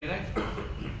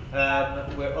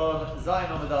We're on Zayin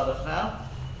Amud Aleph now.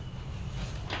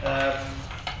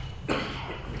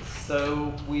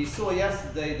 So we saw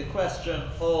yesterday the question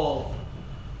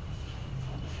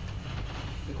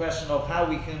of how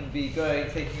we can be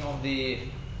taking on the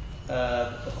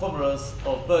chumras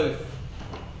of both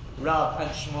Rav and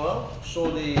Shmuel.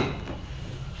 Surely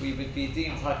we would be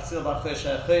deemed as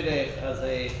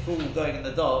a fool going in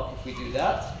the dark if we do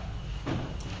that.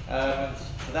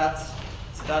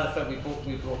 To that effect, we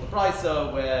brought the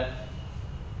Brisa, where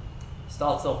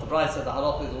starts off the Brisa. The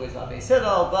halacha is always Beis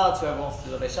Hillel, but whoever wants to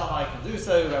do Beis Shammai can do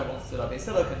so. Whoever wants to do Beis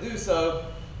Hillel can do so.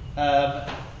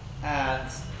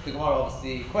 And the Gemara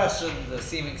obviously questioned the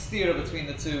seeming steer between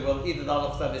the two. Well, either the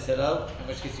halacha is Beis Hillel, in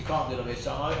which case you can't do Beis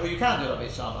Shammai, or you can do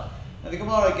Beis Shammai. And the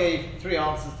Gemara gave three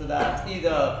answers to that.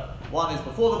 Either one is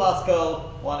before the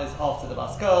Baskol, one is after the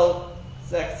Baskol.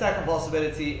 Second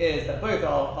possibility is that both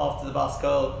are after the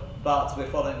Baskol, but we're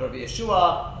following Rabbi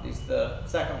Yeshua, at least the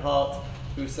second part,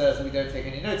 who says that we don't take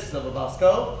any notice of a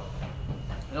Baskol.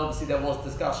 And obviously there was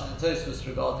discussion in Tosfos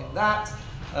regarding that.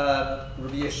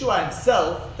 Rabbi Yeshua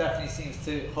himself definitely seems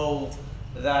to hold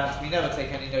that we never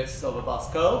take any notice of a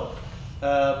Baskol.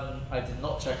 I did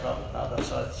not check out about that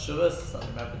Shuvas, I don't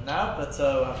remember now, but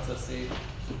we'll have to see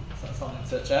something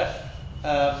to check.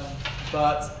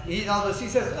 But he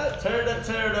says Teredev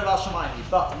Hashemayim.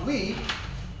 But we,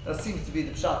 that seems to be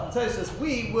the Pshat and Tosfos,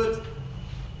 we would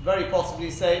very possibly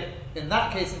say in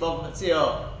that case in Bava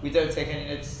Metzia we don't take any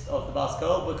notice of the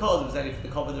Baskol because it was only for the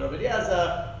Kavod of Rabbi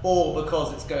Eliezer, or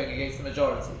because it's going against the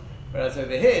majority. Whereas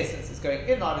over here, since it's going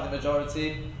in line with the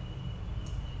majority,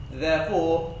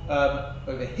 therefore,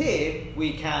 over here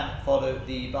we can follow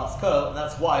the Baskol, and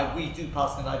that's why we do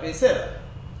pass the Beis Hillel.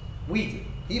 We do.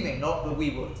 He may not, but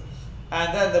we would.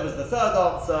 And then there was the third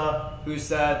answer, who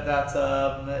said that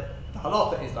the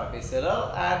halacha is like Beis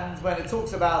Hillel, and when it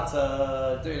talks about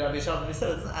doing like Beis Shammai and Beis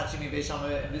Hillel, it doesn't actually mean Beis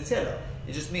Shammai and Beis Hillel.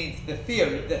 It just means the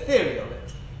theory of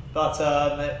it. But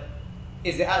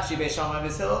is it actually Beis Shammai and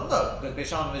Beis Hillel? No, because Beis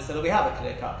Shammai and Beis Hillel we have a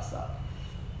clear cut stuff.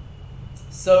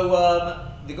 So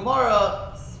the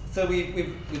Gemara, so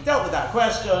we've dealt with that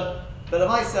question, but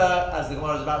Lamaisa, as the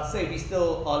Gemara is about to say, we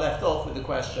still are left off with the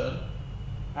question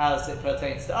as it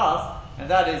pertains to us, and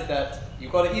that is that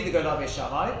you've got to either go to Beis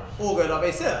Shammai or go to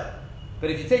Beis Hillel. But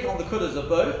if you take on the kudas of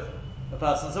both, a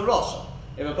person's a Rasha.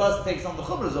 If a person takes on the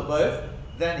chumras of both,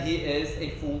 then he is a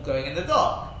fool going in the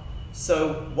dark.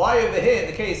 So why over here,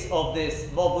 in the case of this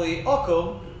Mavli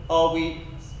Okum, are we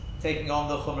taking on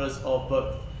the chumras of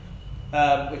both?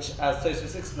 Which, as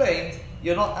Tosfos explained,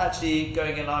 you're not actually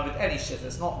going in line with any shit.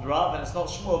 It's not Rav and it's not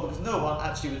Shmuel, because no one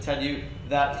actually would tell you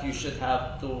that you should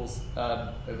have doors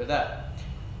over there.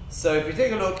 So if we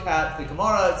take a look at the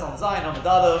Gemara, it's on Zayin Amud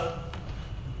Aleph,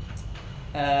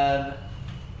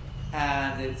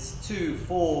 and it's 2,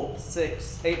 4,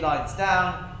 6, 8 lines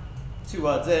down, 2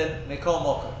 words in, Mikol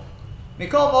Mokum.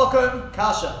 Mikol Mokum,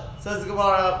 Kasha. Says the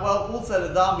Gemara, well, all said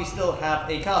and done, we still have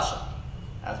a Kasha,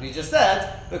 as we just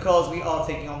said, because we are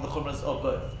taking on the chumras of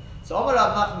both. So Amar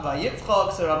Rav Nachman bar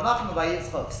Yitzchak, so Rav Nachman bar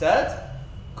Yitzchak said,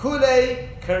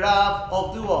 Kulei Karav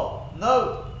of Dual.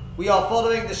 No, we are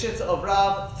following the shitta of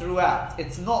Rav throughout.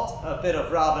 It's not a bit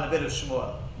of Rav and a bit of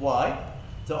Shmuel. Why?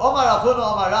 So Amar Rav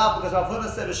Huna, Amar Rav, because Rav Huna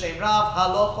said B'Shem Rav,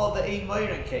 halacha ve'ein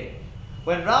moirin came.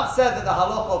 When Rav said that the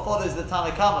halacha follows the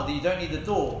Tanakama, that you don't need a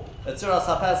door, that Tzuras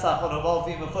HaPesach on a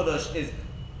Malfi Mefudosh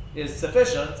is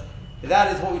sufficient,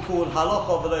 that is what we call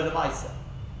halacha v'lo l'maisa.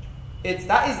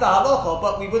 That is the halacha,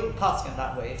 but we wouldn't paskin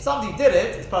that way. If somebody did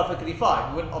it, it's perfectly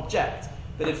fine. We wouldn't object.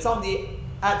 But if somebody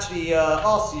actually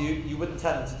asks you, you wouldn't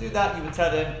tell him to do that. You would tell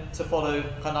him to follow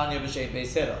Hananya b'Shem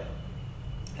Beis Hillel.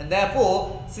 And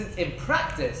therefore, since in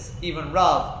practice even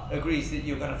Rav agrees that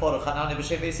you're going to follow Hananya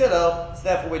b'Shem Beis Hillel, so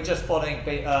therefore we're just following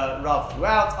Rav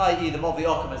throughout, i.e. the Movi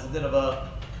Okum as a din of a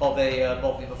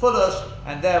Movi Mefudosh,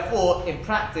 and therefore in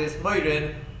practice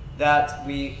Moirin, that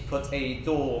we put a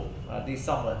door, at least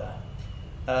somewhere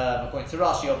there. According to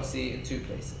Rashi, obviously in 2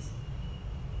 places.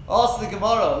 Ask the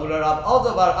Gemara, Rav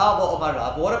Odo bar Ava Omar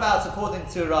Rav. What about according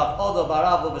to Rav Odo bar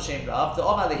Ava b'Shem Rav? The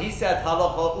Omar, he said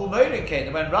halacha u'moirin kain.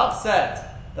 And when Rav said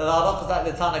that the halacha is like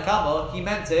the Tanakama, he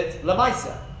meant it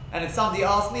lamaisa. And if somebody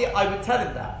asked me, I would tell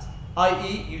him that,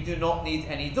 i.e., you do not need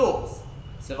any doors.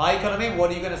 So what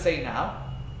are you going to say now?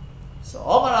 So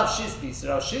Omar Rav Shizbi, so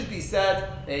Rav Shizbi said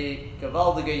a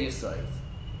gavaldige yisoid,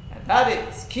 and that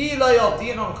is ki lo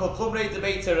yavdin on kol chumrei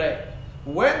debeitere.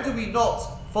 When do we not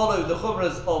follow the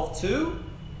chumras of 2?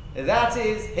 That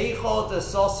is heichod de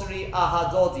sosri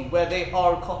ahadodi, where they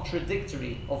are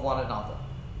contradictory of one another.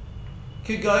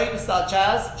 Kugoin, such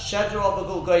as shedra of a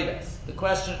gulgoides, the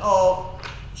question of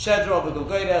Shedra of the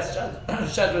Golgodes.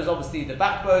 Shedra is obviously the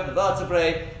backbone, the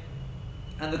vertebrae,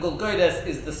 and the Golgodes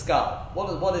is the skull.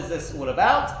 What is this all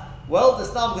about? Well,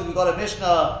 this time because we've got a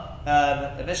Mishnah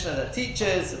that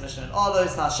teaches, a Mishnah in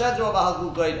Olos, HaShedra of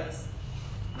HaGolgodes,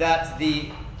 that the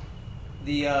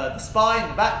spine,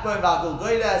 the backbone,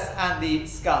 Golgodes, and the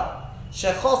skull,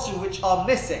 Shechosru, which are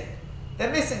missing.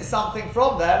 They're missing something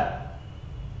from them.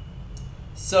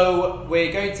 So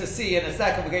we're going to see in a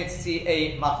second. We're going to see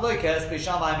a machlokes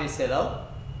b'Shammai and Hillel.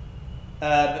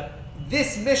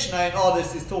 This Mishnah in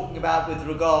Olis is talking about with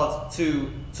regard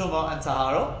to Tumah and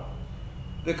Tahara,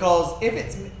 because if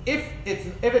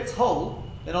it's whole,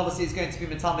 then obviously it's going to be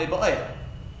Mitame Ba'ayah.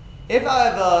 If,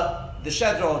 however, the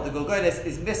Shedra or the Golgodes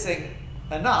is missing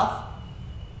enough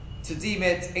to deem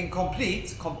it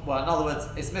incomplete, in other words,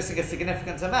 it's missing a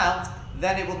significant amount,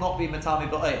 then it will not be Mitame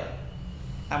Ba'ayah.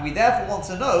 And we therefore want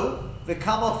to know the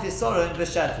Kamot Chisoron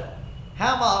V'Shedra.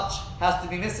 How much has to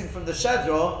be missing from the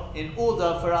Shedra in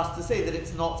order for us to say that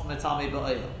it's not Matame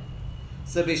Ba'ayah?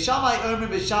 So Beishamai Omer,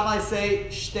 Beishamai say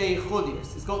Shtei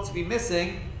Chudius. It's got to be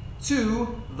missing 2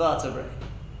 vertebrae.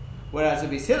 Whereas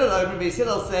with Beis Hillel Omer, Beis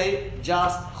Hillel say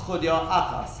just Chudia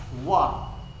Achas, 1.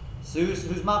 So who's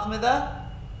Machmir there?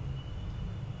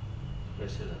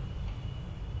 Beis Hillel.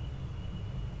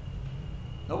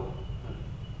 Nope.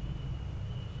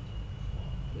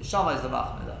 Beishamai is the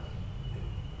Machmir there.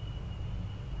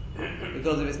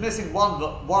 Because if it's missing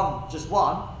just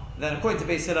one, then according to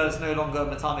Beis Hillel, it's no longer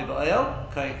Matami Ba'ayel.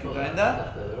 Okay, keep going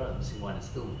there. Missing one is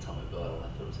still Matami Ba'ayel. I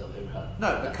thought it was the other way around.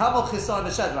 No, the Kamol Chisaron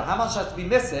V'Shedra. How much has to be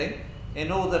missing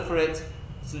in order for it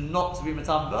to not to be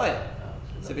Matami Ba'ayel?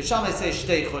 So Beishamai say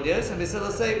Shtei Chudios, and Beis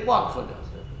Hillel say 1 Chudio.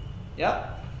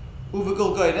 Yeah. Uva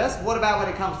Golgodes. What about when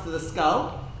it comes to the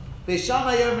skull?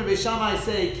 Beishamai Yom and Beishamai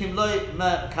say Kimloi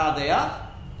Mekadeach.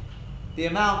 The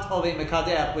amount of a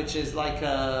mekadeach, which is like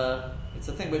it's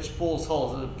a thing which bores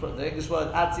holes. The English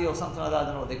word adzi or something like that. I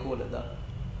don't know what they call it though.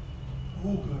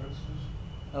 Auger.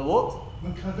 A what?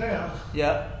 Mekadeach.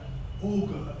 Yeah.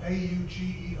 Auger.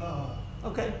 A-U-G-E-R.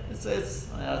 Okay. I think there's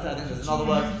another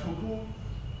word. Boring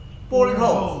Boring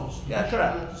holes. Yeah,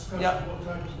 correct. Yeah. What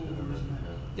type of auger is it?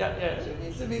 Yeah.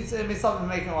 It means something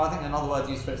making. Well, I think another word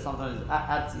used for it sometimes is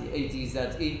adzi,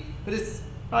 A-D-Z-E. But it's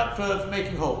right for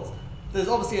making holes. There's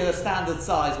obviously a standard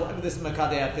size, whatever this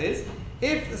mekadeach is.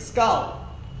 If the skull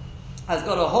has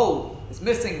got a hole, it's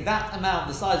missing that amount,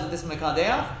 the size of this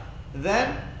mekadeach,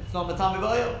 then it's not matami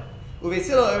ba'ayil. Uveis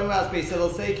Hillel, as Beis Hillel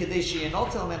say, kadeshi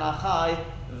enotel min achai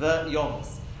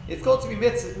v'yomis. It's got to be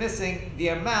missing the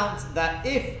amount that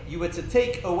if you were to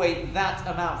take away that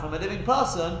amount from a living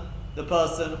person, the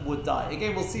person would die.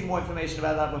 Again, we'll see more information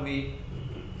about that when we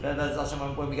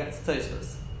get to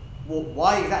Tosfos.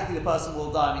 Why exactly the person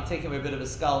will die? I mean, taking away a bit of a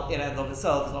skull in and of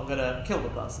itself is not going to kill the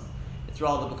person. It's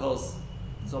rather because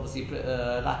there's obviously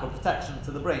lack of protection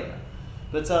to the brain.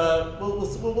 But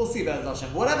we'll see about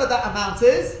Hashem. Whatever that amount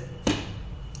is,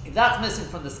 if that's missing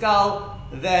from the skull,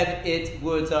 then it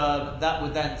would that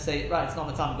would then say right, it's not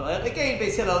Matam Go'el. Again,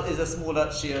 Beis Hillel is a smaller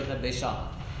shiur than Beis Shammai.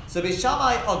 So Beis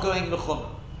Shammai are going l'chumrah.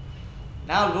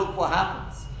 Now look what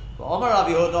happens. Omar Rabbi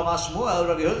Yehuda Shmuel.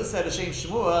 Rabbi Yehuda said, "Hashem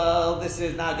Shmuel." This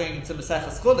is now going into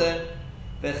Maseches Chulin.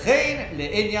 V'chein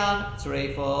le'inyan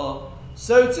treifo.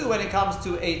 So too, when it comes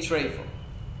to a treifo,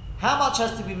 how much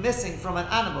has to be missing from an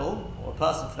animal or a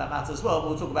person, for that matter as well? But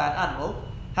we'll talk about an animal.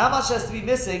 How much has to be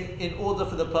missing in order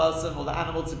for the person or the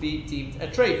animal to be deemed a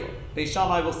treifo? Beis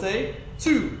Shammai will say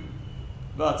 2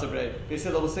 vertebrae. Beis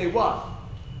Hillel will say 1.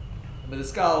 With the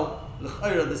skull,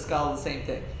 the skull, the same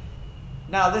thing.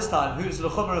 Now this time, who's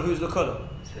l'chumrah, who's l'kulam?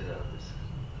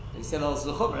 Beis Hillel's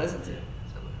l'chumrah, isn't it?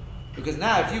 Because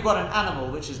now, if you've got an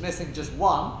animal which is missing just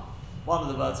one of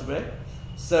the vertebrae,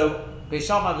 so Beis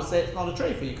Shammai will say it's not a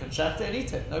treifo. You can shecht it and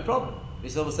eat it, no problem.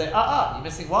 Beis Hillel will say, you're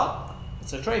missing one.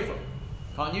 It's a treifo.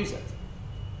 Can't use it.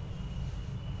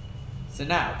 So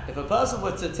now, if a person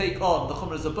were to take on the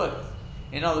chumras of both,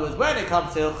 in other words, when it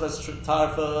comes to Hilchas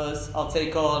Tarfos, I'll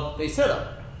take on Beis Hillel.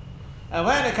 And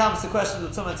when it comes to questions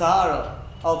of Tumah Tahara,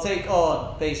 I'll take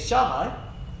on Beis Shammai,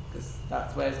 because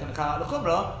that's where it's going to come out the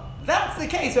Chumrah. That's the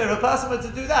case where if a person were to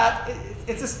do that,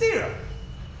 it's a stira.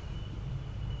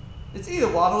 It's either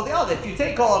one or the other. If you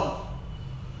take on,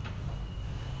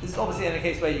 this is obviously in a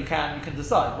case where you can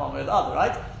decide one way or the other,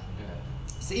 right? Yeah.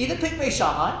 So either pick Beis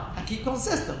Shammai and keep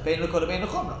consistent, Bein L'Kol, Bein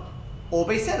L'Chumrah, or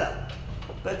Beis Hillel.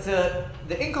 But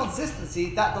the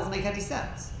inconsistency, that doesn't make any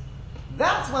sense.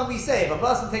 That's when we say if a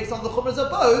person takes on the chumras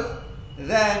of both,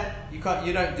 then you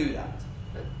don't do that.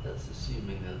 That's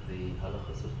assuming that the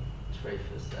halachas of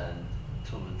treifus and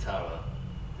tum and tara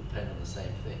depend on the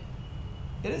same thing.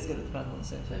 It is going to depend on the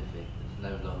same thing. It's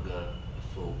no longer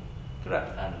a full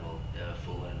Correct. animal,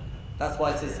 full animal. That's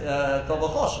why it says double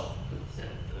choshev.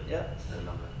 Yeah.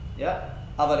 Yeah.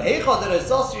 But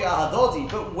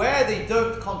where they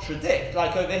don't contradict,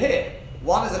 like over here,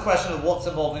 one is a question of what's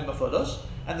a moving mafudash,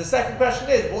 and the second question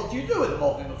is what do you do with a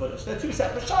moving mafudash? They're two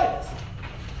separate shaylas.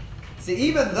 So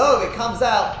even though it comes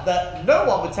out that no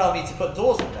one would tell me to put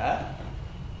doors in there,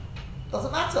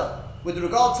 doesn't matter. With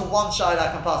regard to one shayla,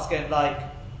 I can pass again like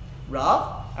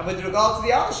Rav, and with regard to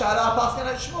the other shayla, I pass again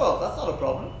like Shmuel. That's not a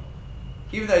problem.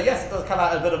 Even though, yes, it does come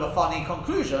out a bit of a funny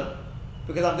conclusion,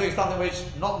 because I'm doing something which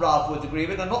not Rav would agree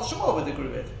with and not Shmuel would agree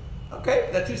with. Okay,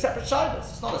 they're two separate shaylas.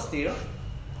 It's not a stira.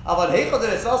 But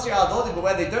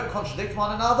where they don't contradict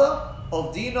one another,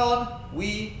 of dinon,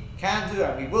 we can do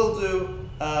and we will do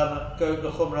go to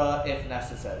chumrah if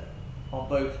necessary on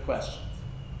both questions.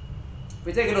 If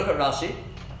we take a look at Rashi,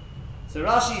 so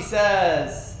Rashi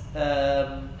says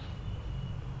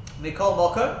Mikol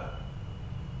Moko,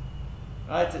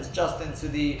 right? It's just into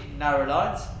the narrow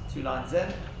lines, 2 lines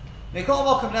in. Mikol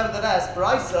Moko, nevertheless,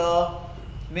 Brisa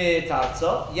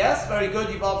Mitarza. Yes, very good.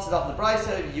 You've answered up the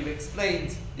Brisa. You've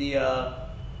explained the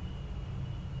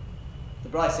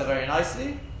Brisa very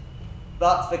nicely.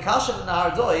 But the Kasha and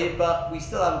Nahardoi, but we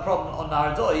still have a problem on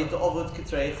Nahardoi, the Ovud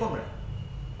Kitrei Chumre.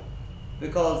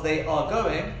 Because they're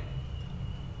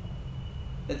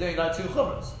doing like two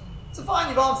Chumras. So fine,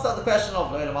 you've answered up the question of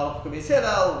Lo'elam Malach Kumis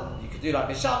Hillel, you could do like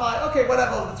Bishamai, okay,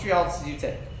 whatever of the three answers you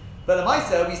take. But in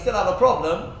Maisa, we still have a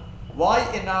problem. Why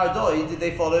in Nahardoi did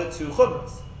they follow two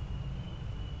Chumras?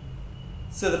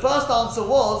 So the first answer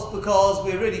was because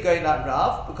we're really going like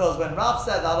Rav, because when Rav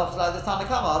said that Halacha like the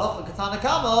Tanakama, Halacha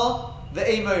Tanakama, the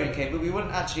Amorin came, but we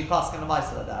wouldn't actually pass in the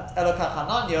Maisa like that. Elokach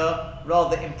Hananya,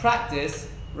 rather in practice,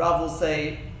 Rav will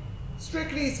say,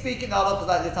 strictly speaking, Halacha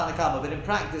like the Tanakama, but in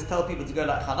practice, tell people to go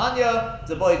like Hananya,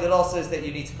 the boy says that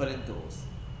you need to put indoors.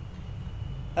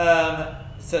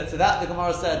 So to that, the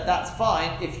Gemara said that's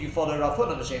fine if you follow Rav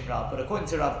Huna b'shem Rav, but according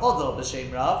to Rav Odo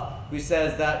b'shem Rav, who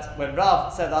says that when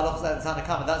Rav said that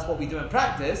Tanakama, that's what we do in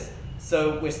practice.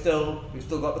 So we've still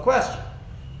got the question.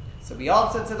 So we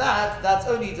answer to that. That's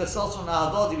only the Sosron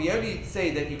Ahadodi. We only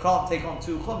say that you can't take on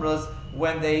two chumras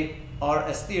when they are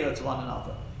a stira to one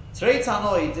another. Trei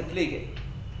Tanoi depligi.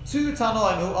 Two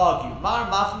Tanoim who argue Mar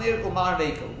Machmir or Mar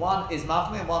Mekel. One is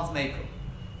Machmir and one's Mekel.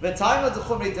 The time of the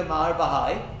Chumri Demar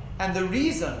Bahai, and the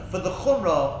reason for the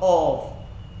Chumrah of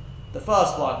the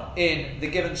first one in the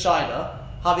given Shaila,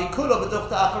 Havikula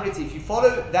B'duchta Achariti. If you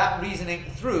follow that reasoning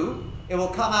through, it will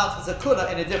come out as a Kula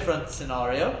in a different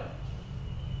scenario.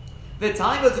 The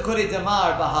time of the Kula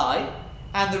Demar Bahai,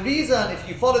 and the reason, if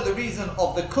you follow the reason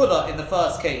of the Kula in the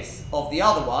first case of the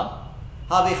other one,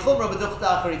 Havichumra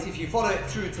B'duchta Achariti. If you follow it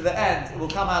through to the end, it will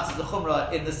come out as a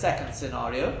Chumrah in the second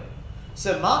scenario.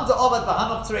 So Manda Obad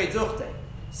Bahanov Tzrei Duchte,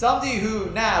 somebody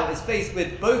who now is faced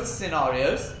with both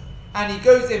scenarios, and he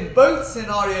goes in both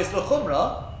scenarios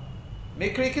l'chumrah,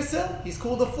 Mikri Kasil, he's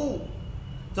called a fool.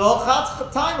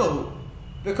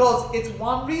 Because it's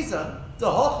one reason,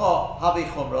 Dehocha Havi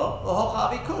Chumrah, Dehocha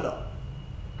Havi Kula.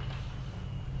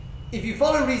 If you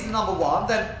follow reason number one,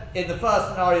 then in the first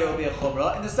scenario it will be a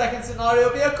Chumrah, in the second scenario it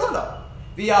will be a Kula.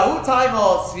 V'yahu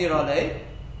Taimo Svirale,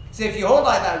 so if you hold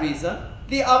like that reason,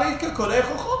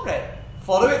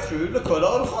 follow it through l'kula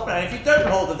or l'chumra. And if you don't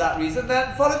hold of that reason,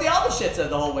 then follow the other shitta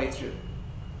the whole way through.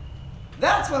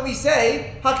 That's when we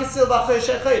say hakasil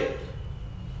b'choshech.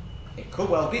 It could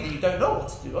well be that you don't know what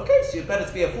to do. Okay, so you're better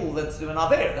to be a fool than to do an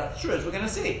avera. That's true, as we're going to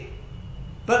see.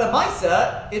 But a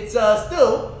Maisa, it's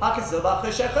still hakasil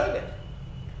b'choshech.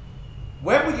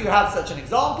 When would you have such an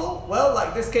example? Well,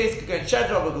 like this case, could go in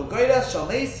Shedra of a Gulgoyles,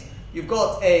 Shalmes. You've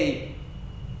got a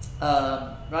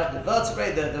right, the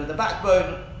vertebrae, the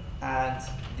backbone, and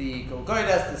the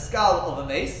Gulgoyles, the skull of a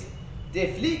mace.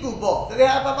 Defligu bo. They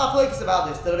have a machlokes about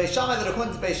this. The Beis Shammai, that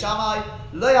according to Beis Shammai,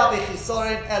 lo yavi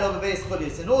chisorin elo bebeis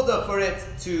chudis. In order for it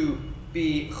to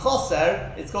be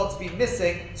choser, it's got to be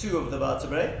missing two of the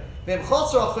vertebrae. V'im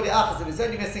choser al chudi achas. If it's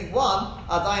only missing one,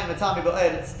 adayin metami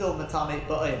ba'oil, it's still metami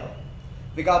ba'oil.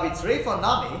 V'gabi tzreifon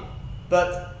nami,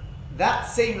 but that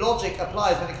same logic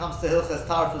applies when it comes to Hilchas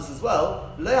Tarfus as well.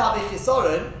 Lo yavi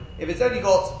chisorin. If it's only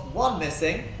got one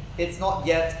missing, it's not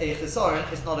yet a chisorin.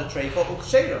 It's not a treifah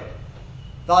u'ksheira.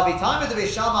 In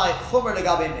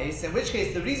which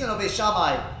case the reason of Beis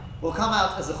Shammai will come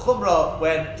out as a chumrah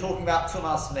when talking about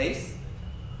tumas mace,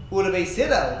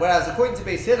 whereas according to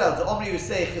Beis Hillel, the Omri who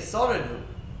say chisorinu,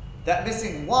 that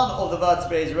missing one of the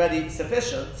vertebrae is already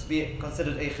sufficient to be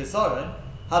considered a chisorin.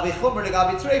 Habi chumrah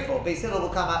legabi treifah. Beis Hillel will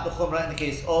come out the chumrah in the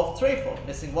case of treifah,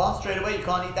 missing one straight away. You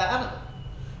can't eat that animal.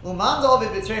 So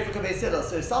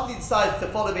if somebody decides to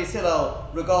follow Beis Hillel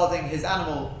regarding his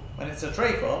animal when it's a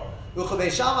treifah, Ucha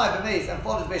Beis Shammai b'meis, and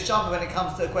follows Beis Shammai when it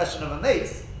comes to a question of a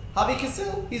mace, Havi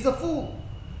Kisil, he's a fool.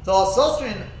 So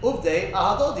Sosrin Uvdei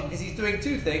Ahadodi, because he's doing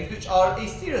two things which are a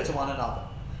steer to one another.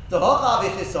 The Hocha Havi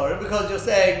Chisorim, because you're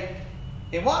saying,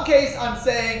 in one case I'm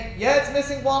saying, yeah, it's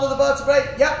missing one of the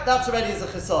vertebrae, yep, that's already is a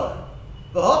Chisorim.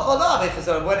 The Hocha La Havi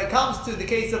Chisorim, when it comes to the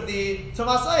case of the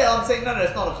Tumas Ayah, I'm saying, no,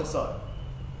 it's not a Chisorim.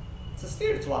 It's a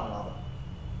steer to one another.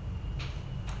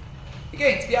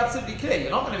 Again, to be absolutely clear,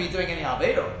 you're not going to be doing any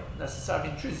Aveiro necessarily.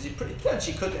 In truth, you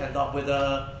potentially could end up with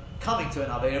coming to an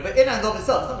Aveiro, but in and of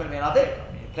itself, it's not going to be an Aveiro.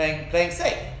 I mean, you're playing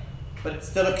safe, but it's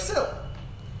still a Ksil.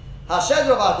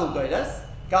 Hashedra V'Adul Goydes,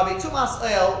 Gabi Tumas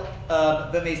Oyel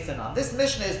B'Meis Tanan. This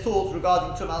Mishnah is taught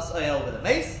regarding Tumas Oyel with a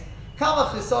mace.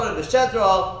 Kama Chisorim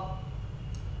B'Shedra,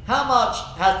 how much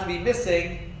has to be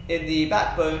missing in the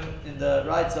backbone, in the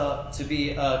writer, to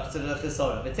be considered a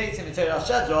Chisorim? It takes him into a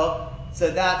Shedra, so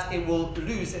that it will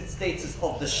lose its status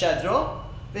of the Shedra.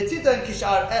 V'tidon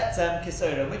kishar etzem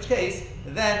kisora, in which case,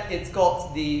 then it's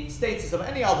got the status of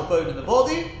any other bone in the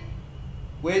body,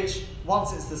 which,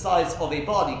 once it's the size of a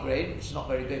barley grain, which is not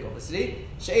very big obviously,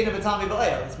 she'ena matami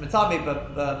ba'ayel, it's matami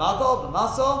b'madol,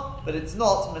 b'maso, but it's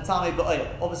not matami ba'ayel.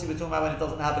 Obviously we're talking about when it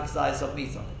doesn't have a size of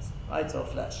meat on it, right, or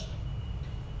flesh.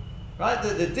 Right,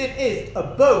 the din is, a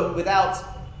bone without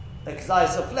a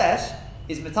size of flesh,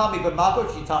 is matami b'mago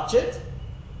if you touch it.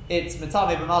 It's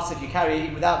matami b'mas if you carry it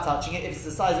even without touching it, if it's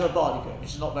the size of a barley grain, which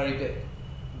is not very big.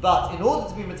 But in order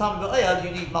to be matami b'ayel,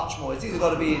 you need much more. It's either got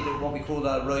to be what we call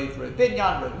a rov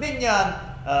binyan, rov minyan,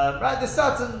 right? There's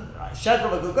certain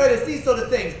shedra, gugolis, these sort of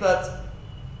things, but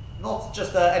not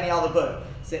just any other bone.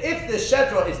 So if the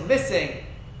shedra is missing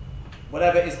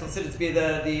whatever is considered to be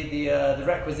the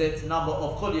requisite number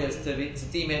of chulios to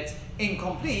deem it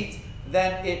incomplete,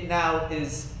 then it now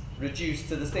is reduced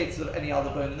to the status of any other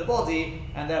bone in the body,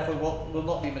 and therefore will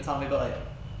not be matami ba'ayah.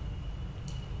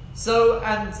 So,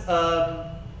 and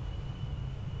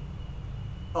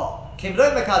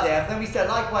kimlo mekadeach. Then we said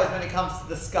likewise when it comes to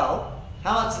the skull,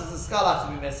 how much does the skull have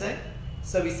to be missing?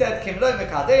 So we said kimlo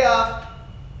mekadeach.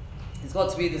 It's got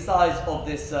to be the size of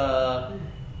this,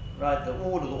 right, the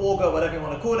ord or the auger, whatever you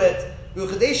want to call it.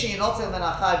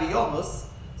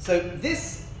 So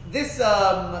this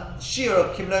shear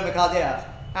of kimlo mekadeach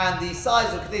and the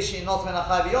size of Kadeshi not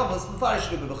Menachai V'Yomus,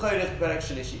 Mufarish Luba B'Choyrech Perek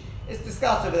Shlishi. It's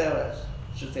discussed over there, I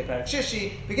should say Perek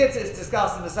Shishi, because it's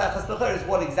discussed in the Maseches B'Choyrech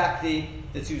what exactly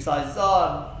the two sizes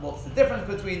are, and what's the difference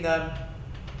between them,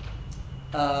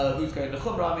 who's going to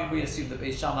Chumrah. I mean, we assume that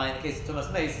Beis Shammai, in the case of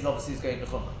Tumas Meis, is obviously going to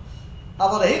Chumrah.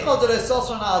 But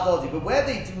where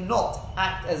they do not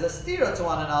act as a steerer to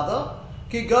one another,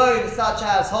 Kigoin such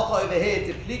as Hocha over here,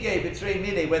 Deplige B'Trei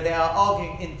Mile, where they are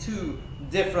arguing in two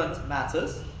different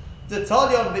matters. The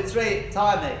Talion B'Trei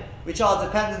Taime, which are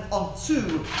dependent on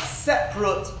two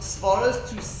separate svaras,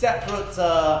 two separate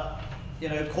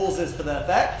causes for their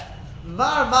effect.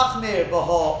 Mar Machmir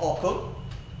B'Ha Okum.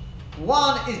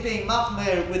 One is being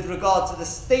Machmir with regard to the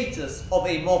status of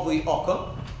a Mobui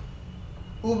Okum.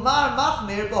 Umar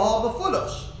Machmir B'Ha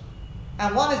Mefulush.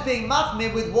 And one is being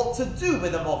Machmir with what to do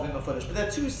with a Mobui Mefulush. But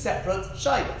they're two separate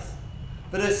shaylas.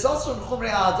 But as Sosra and Chumrei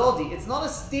Ahadodi, it's not a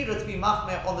stira to be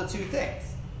machmir on the two things.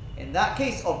 In that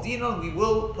case of Dinon, we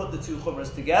will put the two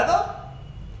chumras together.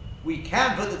 We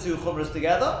can put the two chumras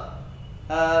together.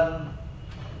 And,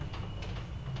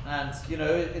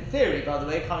 in theory, by the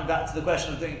way, coming back to the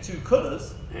question of doing two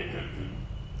colours,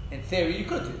 in theory you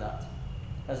could do that.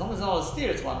 As long as they're not a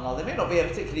stira to one another. It may not be a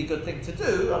particularly good thing to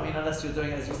do, I mean, unless you're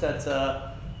doing it, as you said,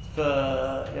 to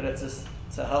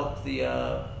help the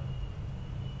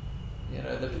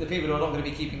people who are not going to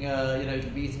be keeping, going to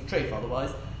be eating treif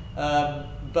otherwise.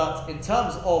 But in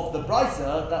terms of the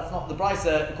brisa, that's not the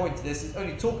brisa. According to this, is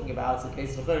only talking about the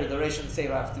case of the ratio and the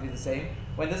seva have to be the same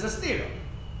when there's a stira.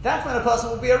 That's when a person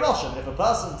will be a rosha. And if a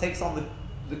person takes on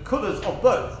the colours of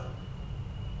both,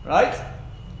 right?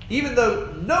 Even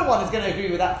though no one is going to agree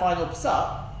with that final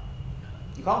psa,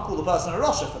 you can't call the person a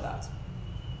rosha for that.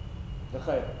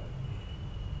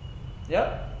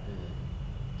 Yeah.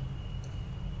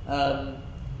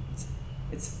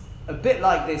 It's a bit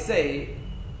like they say,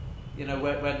 when the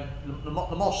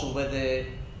moshel, where they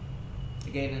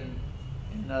again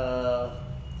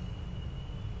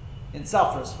in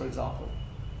Safras, for example,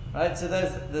 right? So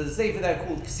there's a sefer there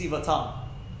called Ksiva Tam,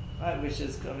 right? Which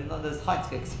is there's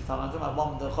Heinzke Ksiva Tam. I'm talking about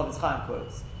one of the Chofetz Chaim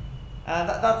quotes, and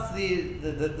that's the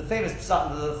famous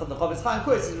pshat the Chofetz Chaim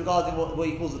quotes is regarding what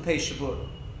he calls the Pei Shabur.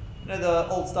 The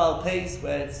old style paste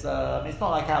where it's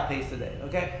not like our paste today,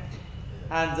 okay?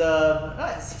 And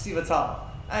it's Ksiva Tam,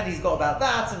 and he's got about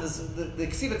that, and the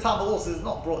Ksiva Tam also is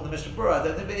not brought in the Mishnah Berurah,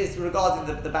 but it's regarding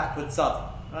the backward side,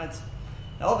 right?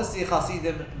 Now, obviously,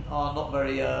 Hasidim are not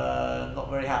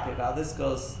very happy about this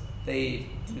because they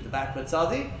do the backward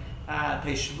tzadi and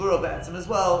pay shvura be'etzim as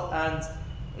well. And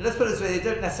let's put it this way: they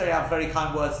don't necessarily have very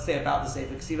kind words to say about the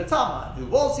Sefer Ksiva Tama, who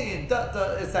was he, and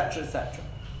etc., etc.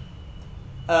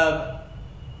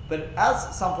 But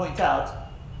as some point out,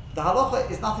 the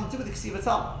halacha is nothing to do with the Ksiva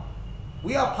Tama.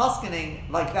 We are paskening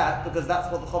like that because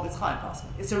that's what the Chofetz Chaim pasken.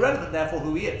 It's irrelevant, therefore,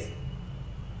 who he is.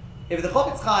 If the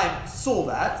Chofetz Chaim saw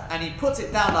that and he puts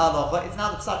it down halacha, it's now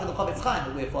the Pesach of the Chofetz Chaim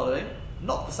that we're following,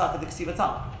 not the Pesach of the Ksiva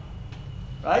Tama.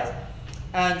 Right?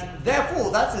 And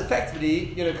therefore, that's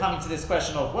effectively, coming to this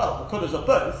question of, well, the Kudas are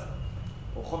both,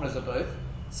 or Chumras are both,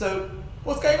 so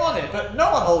what's going on here? But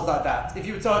no one holds like that. If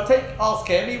you were to ask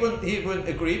him, he wouldn't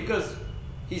agree because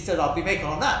he said, I'll be making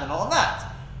on that, but not on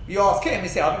that. You ask him, he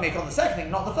say, I'll be making on the second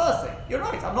thing, not the first thing. You're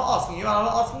right, I'm not asking you, and I'm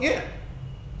not asking him.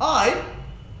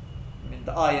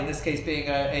 The I in this case being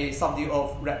a somebody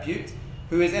of repute,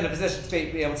 who is in a position to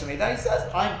be able to make that, he says,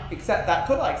 I accept that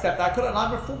kula, and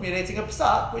I'm reformulating a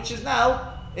psak, which is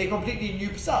now a completely new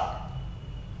psak.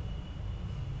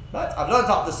 Right? I've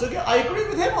learned up the sugya, I agree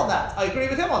with him on that.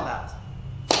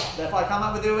 Therefore I come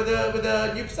out with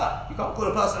a new psak. You can't call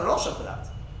a person a Rosha for that.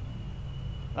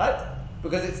 Right?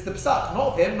 Because it's the psak,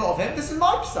 not of him, this is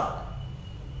my psak.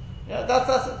 Yeah,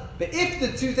 that's it. But if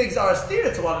the two things are a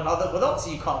stira to one another, well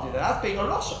obviously you can't do that. That's being a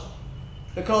Rosha.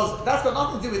 Because that's got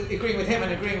nothing to do with agreeing with him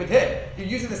and agreeing with him. You're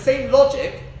using the same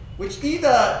logic, which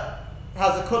either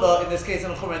has a kula in this case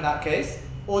and a chumrah in that case,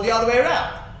 or the other way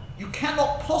around. You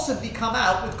cannot possibly come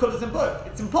out with kulas in both.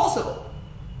 It's impossible.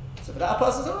 So for that, a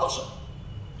person's a Rosha.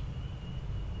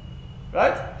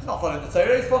 Right? He's not following the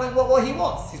Torah, he's following what he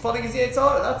wants. He's following his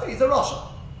Yetzirah, that's it, he's a Rosha.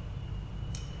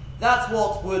 That's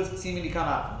what would seemingly come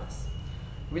out from this.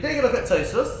 If we take a look at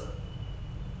Tosfos,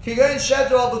 Kigoin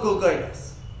Shedra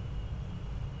V'Gulgoydes.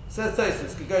 Says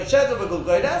Tosfos, Kigoin Shedra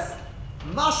V'Gulgoydes,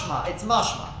 Mashma, it's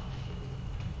Mashma.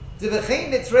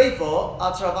 D'v'chein Nitzreifo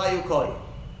Atravayu Koi.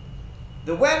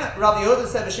 The when Rabbi Yehuda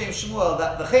said B'Shem Shmuel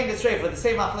that V'chein Nitzreifo, the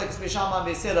same Machlekes B'Shamma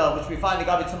and B'Sira, which we find in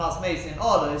Gabi Tumas Meis in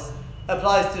Olos,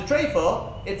 applies to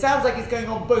Treifo, it sounds like it's going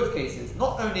on both cases.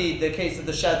 Not only the case of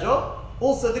the Shedra,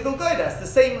 also the Gulgoydes. The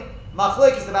same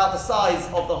Machlekes about the size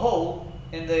of the hole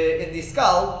in the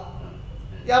skull.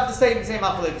 You have the same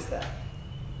Machlekes there.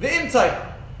 V'im Torah.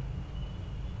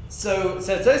 So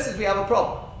Tosfos we have a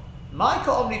problem. Ma'ika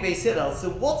Omri Beis Hillel. So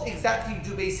what exactly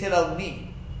do Beis Hillel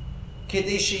mean?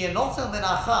 Kedei sheyenotel min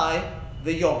achai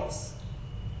v'yoms.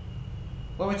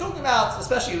 When we're talking about,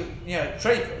 especially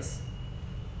treifas,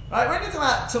 right? When you're talking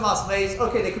about tumas meis,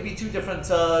 okay, there could be two different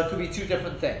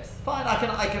things. Fine, I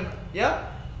can, yeah.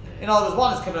 In other words,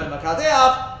 one is k'mon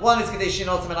makadeach, one is kedei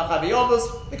sheyenotel min achai v'yoms.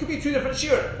 There could be two different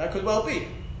shiurim. That could well be.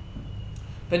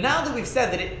 But now that we've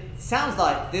said that it sounds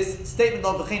like this statement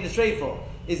of v'chein treifo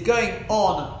is going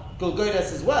on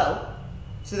Gulgoydes as well,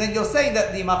 so then you're saying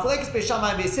that the Machlekes Beis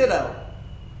Shammai and Beis Hillel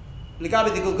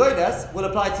Ligabi the Gulgoydes will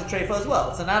apply to treifo as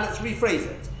well. So now let's rephrase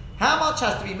it. How much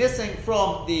has to be missing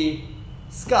from the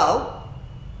skull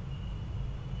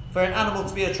for an animal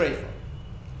to be a treifo?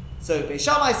 So Beis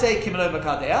Shammai say Kimelo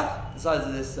Makadeach, the size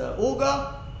of this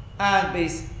auger, and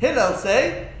Beis Hillel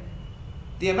say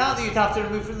the amount that you'd have to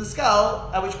remove from the skull,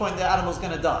 at which point the animal's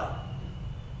going to die.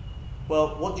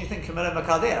 Well, what do you think Kimelo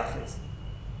Makadeach is?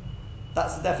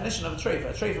 That's the definition of a treifo.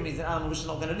 A treifo means an animal which is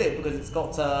not going to live because it's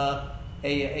got an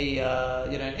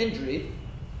injury.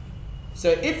 So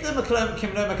if the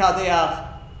Kimlo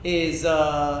Makadeach is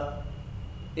not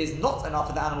enough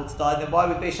for the animal to die, then why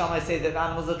would Beis Shammai say that the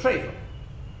animal's a treifo?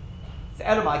 So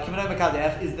Elamai, Kimlo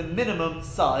Makadeach is the minimum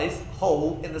size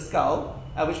hole in the skull,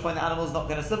 at which point the animal's not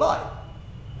going to survive.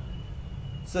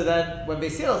 So then, when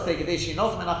Beis Hillel say Kadeshi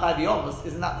Not Menachai B'Yomus,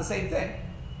 isn't that the same thing?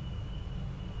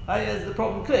 Is the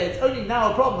problem clear? It's only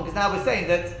now a problem because now we're saying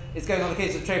that it's going on the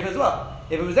case of treifo as well.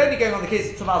 If it was only going on the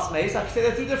case of Tumas Meis, I could say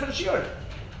they're two different shiurim.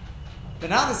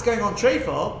 But now this is going on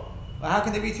treifo, well, how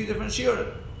can they be two different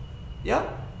shiurim? Yeah?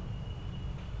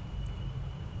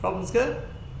 Problem's good?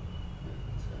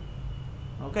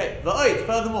 Okay. V'oid,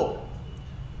 furthermore.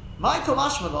 Michael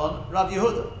Mashmalon, Rav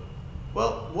Yehuda.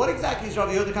 Well, what exactly is Rav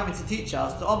Yehuda coming to teach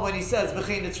us when he says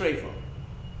V'chein treifo?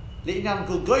 Li'inyan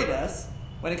Gulgoydes,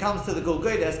 when it comes to the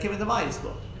Gulgoydes, given the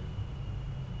Mayisbor.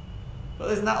 Well,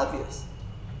 isn't that obvious?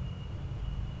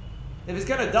 If it's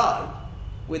going to die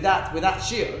with that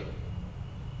shear,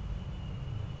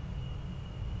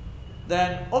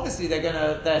 then obviously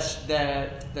their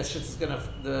shit is going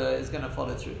to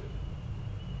follow through.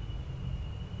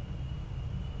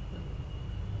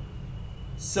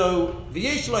 So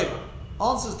V'yesh Loima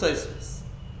answers Tosfos.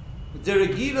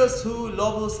 Deregilos hu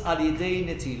lobus al yidei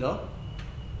netila.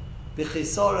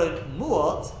 b'chisaron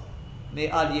muot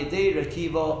me'al yedei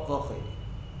rekiva v'cheli.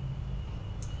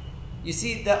 You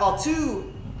see, there are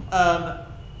two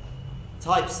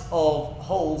types of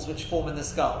holes which form in the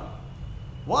skull.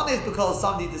 One is because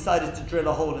somebody decided to drill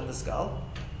a hole in the skull,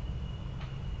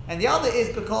 and the other is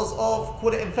because of,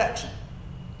 call it, infection,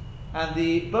 and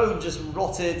the bone just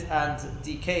rotted and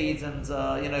decayed and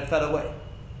fell away.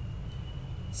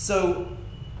 So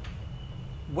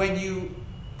when you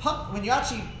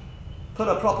actually put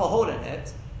a proper hole in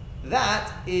it,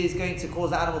 that is going to cause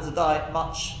the animal to die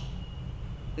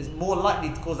is more likely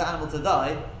to cause the animal to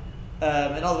die.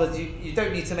 In other words, you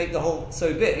don't need to make the hole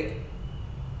so big,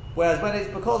 whereas when it's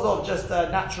because of just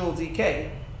natural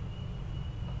decay,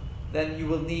 then you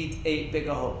will need a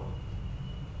bigger hole.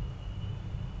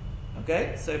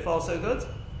 Okay, so far so good? So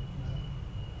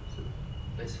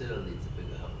Beis Hillel needs a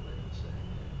bigger hole, like you're saying,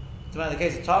 yeah. So in the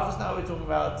case of Tarfus now, we're talking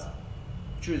about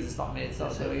truth is not made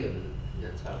itself. Yeah,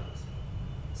 Tarfus.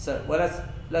 So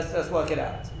let's work it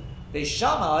out. Beis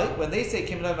Shammai, when they say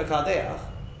Kimlo Mekadeach,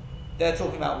 they're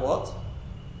talking about what?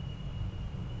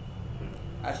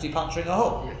 Actually puncturing a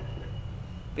hole. Yeah.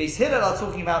 Beis Hillel are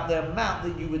talking about the amount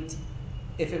that you would,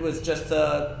 if it was just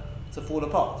to fall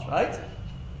apart, right?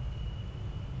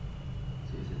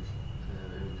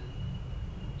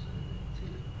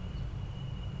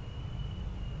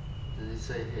 Does it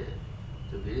say here?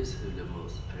 The Beis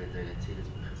Hillel's Alidei Netilas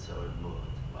B'Chisaron Muad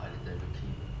Ma'alidei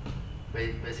Rekiva.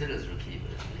 Beis Hillel's Rekiva,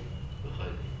 isn't it?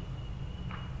 B'Choli.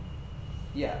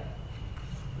 Yeah.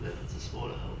 But if it's a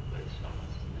smaller hole, Beis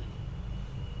Shammai's, isn't it?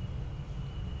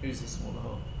 Who's the smaller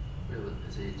hole?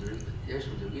 יש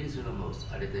מדרגים זולמוס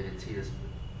על ידי נטילה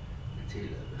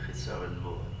בחיסרון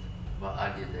מאוד,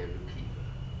 ועל ידי רקיבה.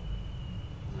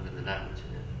 Look at the language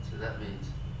in it. So that means,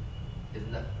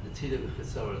 isn't that Natila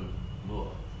b'chisaron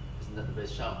more? Isn't that the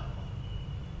Beis Shammai one?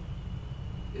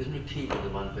 Isn't Rekiva the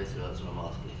one basically that's what I'm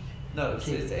asking? No,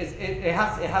 it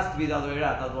has to be the other way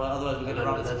around. Otherwise we're going to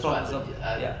run into problems.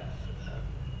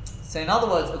 So in other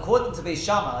words, according to Beis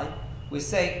Shammai, we're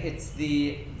saying it's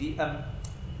the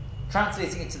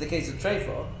translating it to the case of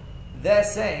Trefa, they're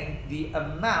saying the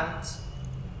amount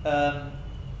that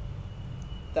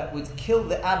would kill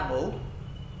the animal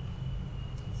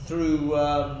through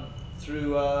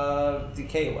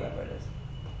decay or whatever it is.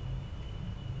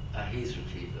 He's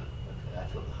Rekiva. Okay, I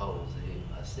thought the holes are him.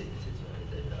 I see it is right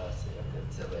there. I see. Okay,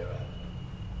 it's the other way around.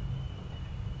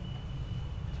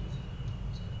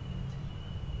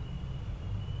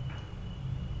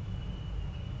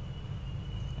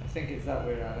 I think it's that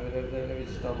way around. Let me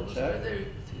just double check. There it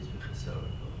is b'chisaron more.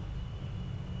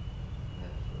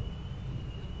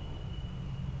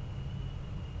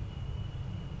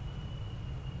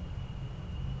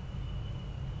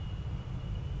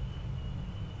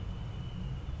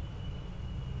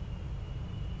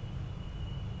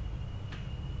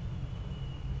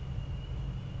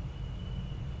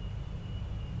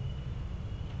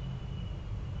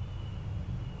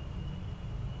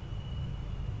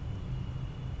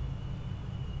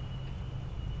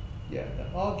 Yeah,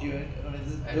 they're arguing. I mean,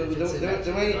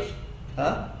 the way, It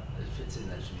huh? fits in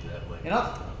actually that way.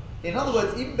 In other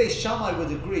words, even Beis Shammai would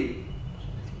agree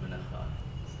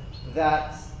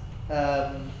that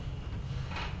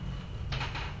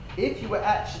if you were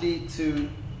actually to,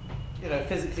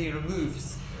 physically remove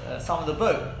some of the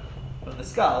bone from the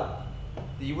skull,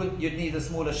 you'd need a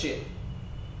smaller shear.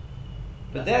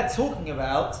 But they're talking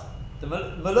about the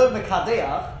Malo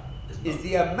Mekadeach is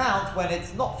the amount when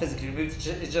it's not physically removed,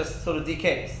 it just sort of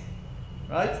decays.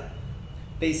 Right?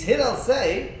 Beis Hillel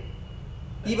say,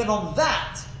 even on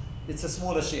that, it's a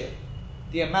smaller shear.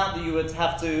 The amount that you would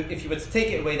have to, if you were to take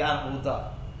it away, the animal would die.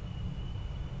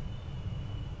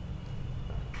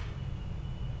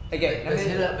 Again,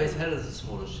 Beis Hillel is a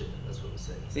smaller shear. That's what we're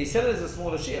saying. Beis Hillel is a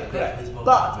smaller shear, correct?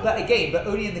 But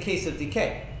only in the case of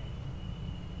decay.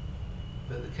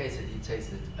 But the case that he takes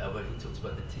it, where he talks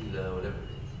about the tila or whatever it is,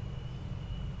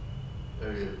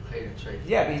 earlier, pain and trace.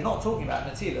 Yeah, but he's not talking about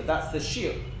Natila. That's the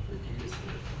shear.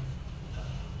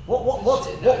 What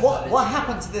What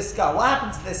happened to this skull? What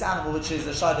happened to this animal, which is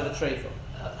a shide of a treifel?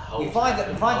 We find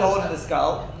a hole in the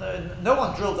skull. No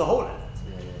one drilled a hole in it.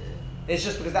 It's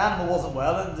just because the animal wasn't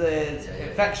well and the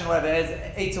infection, or whatever it is,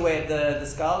 ate away at the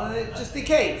skull and it just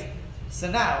decayed.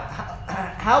 So now,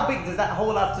 how big does that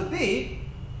hole have to be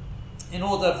in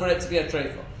order for it to be a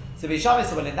treifel? So Beis Shammai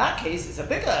said, well, in that case, it's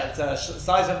a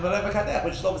size of Malo Mekadeach,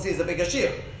 which obviously is a bigger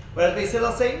shield. Whereas Beis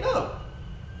Hillel saying no.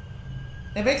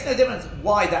 It makes no difference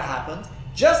why that happened.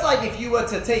 Just like if you were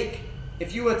to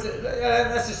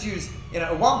let's just use,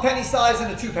 a 1 penny size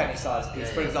and a 2 penny size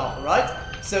piece, for example, right?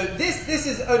 So this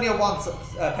is only a 1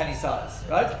 penny size,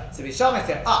 right? So Beis Shammai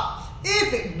said,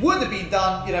 If it would have been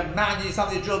done, manually,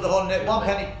 somebody drilled the hole in it, 1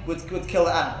 penny would kill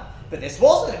the animal. But this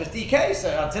wasn't, it was DK,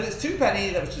 so until it's 2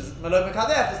 penny, which is Malo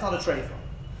Mekadef, it's not a treifa.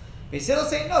 Beis Hillel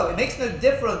saying no, it makes no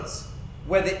difference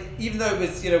whether, even though it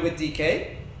was, with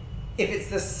DK, if it's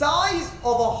the size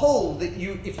of a hole that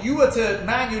if you were to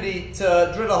manually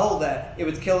to drill a hole there, it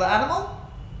would kill the animal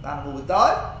would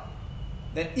die.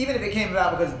 Then even if it came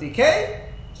about because of decay,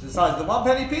 which is the size of the 1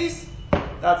 penny piece,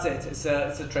 that's it. It's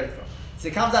a treifa. So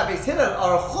it comes out Beis Hillel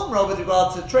are a chumrah with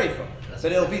regard to treifa,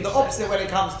 but it'll be the opposite when it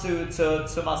comes to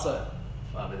masor.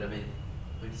 Fine, but I mean,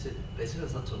 when you said Beis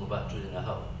Hillel's not talking about drilling a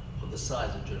hole, or the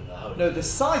size of drilling a hole. No, the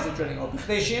size of drilling a hole. Because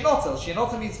they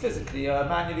shianotel means physically,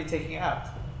 manually taking it out.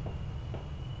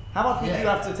 How much would you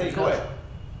have to take away?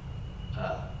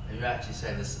 And you're actually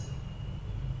saying this.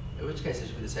 In which case, it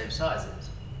should be the same size.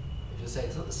 If you're saying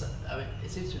it's not the same, I mean,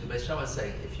 it seems to me the Beis Shammai is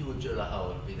saying if you would drill a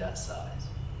hole, it would be that size,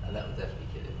 and that would definitely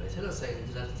kill it. Beis Hillel is saying you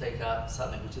just have to take out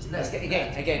something which is less.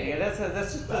 Again.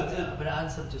 Let's just. But I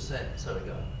understand what you're saying. Sorry,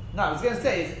 go on. No, I was going to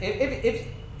say is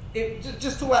if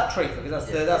just talk about treifa, because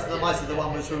that's the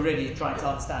one which we're really trying to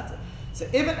understand it. So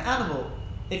if an animal,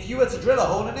 if you were to drill a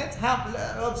hole in it,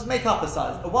 I'll just make up a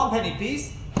size. A 1 penny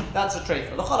piece, that's a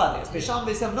treifa.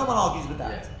 No one argues with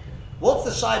that. Yeah. What's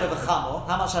the shide of a chamor?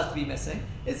 How much has to be missing?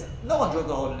 It's no one drilled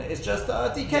a hole in it. It's just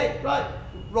decay, right?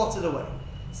 Rotted away.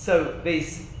 So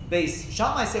Beis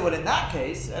Shammai say, well, in that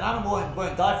case, an animal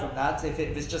won't die from that if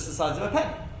it's just the size of a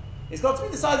penny. It's got to be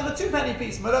the size of a 2 penny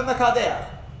piece. Malo mekadeach.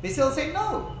 Beis Hillel say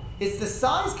no. It's the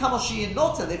size kamoshi in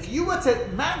notel. If you were to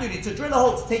manually to drill a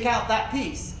hole to take out that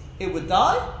piece, it would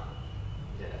die.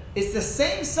 Yeah. It's the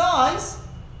same size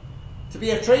to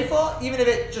be a treifa, even if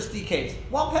it just decays.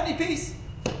 1 penny piece.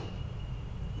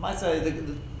 Might say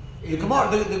the Gemara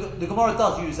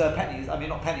does use pennies. I mean,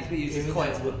 not pennies, but it uses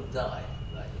coins. It wouldn't die,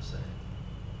 like you're saying.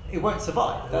 It won't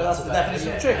survive. It That's won't the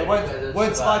definition survive. of trick. It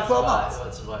won't survive 12 months. It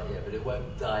won't survive, yeah, but it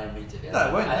won't die immediately. No,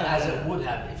 it won't. As it would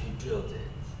have if you drilled it.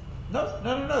 No.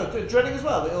 Drilling as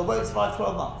well. It won't survive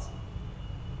 12 months.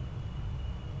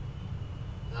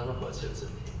 I'm not quite sure. So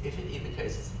if in either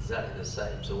case it's exactly the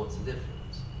same, so what's the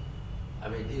difference? I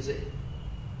mean, is it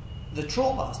The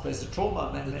trauma, I suppose. The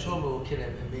trauma will kill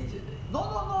him immediately?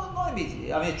 Not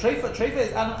immediately. I mean, treifa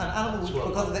is an animal which,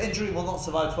 because of the injury, will not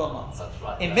survive 12 months. That's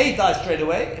right. It may die straight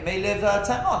away. It may live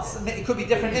 10 months. Yeah. It could be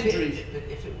different injuries.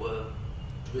 If it were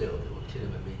drilled, it would kill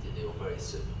him immediately or very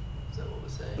soon. Is that what we're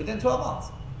saying? Within 12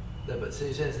 months. No, but so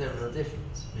you're saying there's no real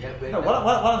difference.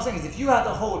 What I'm saying is, if you had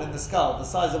a hole in the skull the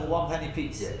size of a 1 penny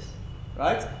piece, yes,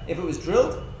 right? If it was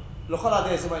drilled, l'chol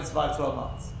hadei it won't survive 12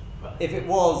 months. right. If it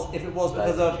was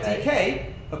because of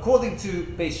decay, according to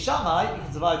Beis Shammai, it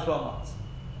can survive 12 months.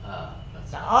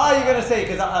 Now, are you going to say?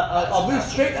 Because I'll move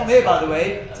straight from here, by the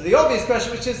way, to the obvious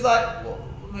question, which is like,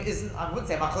 I wouldn't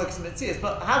say machlokes and mitzias,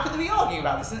 but how can they be arguing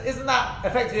about this? Isn't that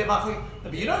effectively a machlok?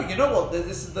 But you know what?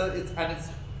 This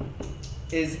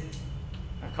is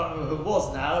I can't remember who it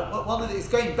was now. One of it's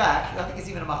going back. I think it's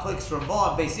even a machlokes from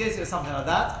Ramah and Beis Yosef or something like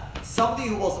that. Somebody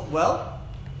who wasn't well.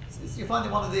 You find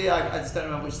in one of the. I just don't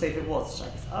remember which tape it was.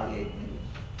 Maybe.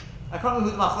 I can't remember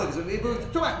who the machlokes was. We were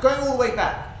talking about going all the way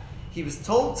back. He was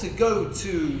told to go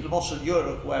to the Moshel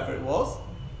Europe, wherever it was,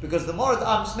 because the Morad.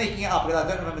 I'm just making it up because I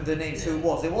don't remember the names who it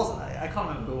was. It wasn't. I can't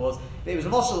remember who it was. But it was a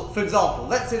Moshel. For example,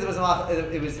 let's say it was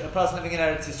a person living in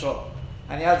Eretz Yisrael,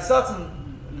 and he had a certain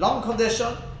lung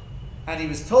condition. And he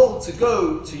was told to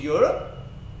go to Europe,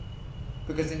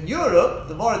 because in Europe,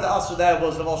 the Morad Asra there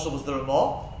was the Moshel was the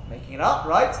Ramah, making it up,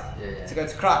 right? Yeah. To go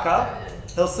to Krakow. Yeah.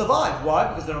 He'll survive. Why?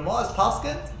 Because the Ramah is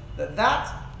paskin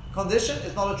that condition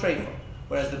is not a treifa.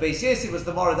 Whereas the Beis Yosef was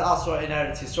the Morad Asra in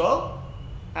Eretz Yisrael,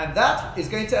 and that is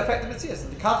going to affect the Matthias.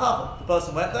 And the Kach the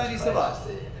person went there and he survived.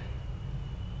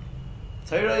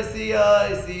 Torah is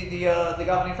the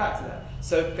governing factor there.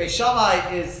 So Beis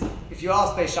Shammai is, if you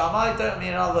ask Beis Shammai, don't mean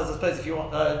in other words, I suppose if you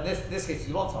want, in this case, if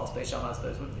you want to ask Beis Shammai, I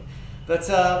suppose, wouldn't you? But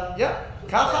yeah, For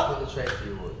the treifa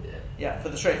you would, yeah. Yeah, for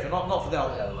the treifa, not for the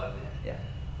other. The other one, yeah.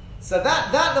 So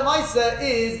that the Maisa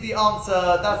is the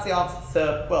answer. That's the answer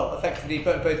to, well, effectively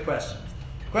both questions.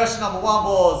 Question number one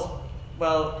was,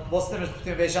 well, what's the difference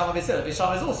between Beis Shammai and Beis Hillel? Beis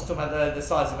Shammai is also talking about the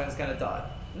size of when it's going to die.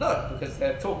 No, because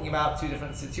they're talking about two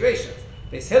different situations.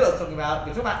 Beis Hillel is we're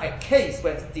talking about a case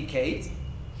where it's decayed.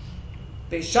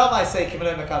 Beis Shammai say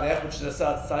Kimelo Mekadech, which is a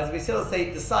certain size. Beis Hillel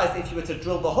say the size if you were to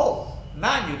drill the hole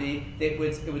manually, it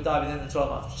would die within the 12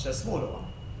 months, which is a smaller one.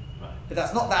 Right. But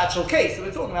that's not the actual case that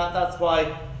we're talking about. That's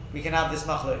why we can have this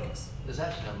machlokas. There's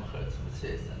actually no machlokes and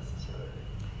Matthias necessarily.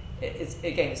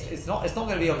 it's not going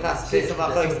to be your classic case of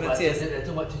Machlokes Matthias. They're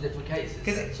talking about two different cases.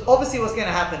 Because obviously what's going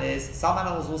to happen is some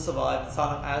animals will survive and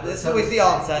some animals. This is always the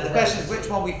answer. And the question is which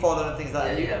one we follow and things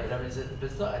like that. Yeah, but I mean,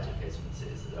 it's not actually a case of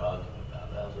Matthias that they're arguing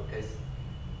about. That was a case.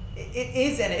 It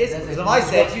is and it isn't. Because There's I a-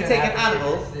 said what's you gonna take an happen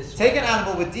animal, is this take way. an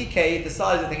animal with decay the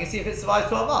size of the thing and see if it survives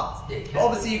 12 months. Yeah, it can. But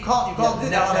obviously you can't Yeah, do the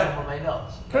that next on animal may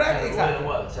not. Correct, It exactly.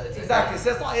 will work, so it's exactly. okay.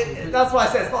 So it's not. That's why I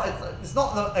said it's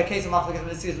not a case of Machlokes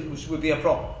Matthias which would be a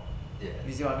problem. Yeah.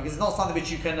 You see what I mean? Because it's not something which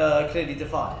you can clearly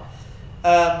define.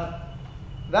 That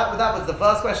was the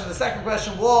first question. The second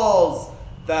question was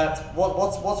that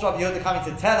what's Rabbi Yehuda coming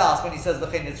to tell us when he says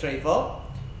l'chein nitreifa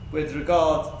with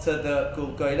regard to the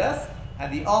gulgoles,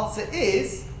 and the answer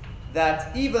is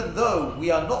that even though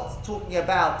we are not talking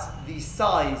about the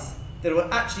size that it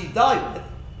will actually die with,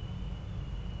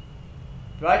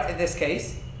 right? In this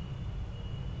case,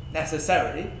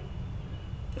 necessarily,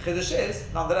 the chiddush is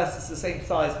nonetheless it's the same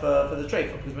size for the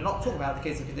treifa because we're not talking about the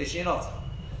case of condition not.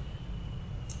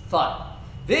 Fine.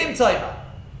 V'im toima,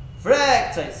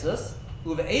 frek teisus,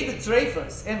 uve'evid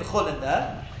treifos in chulin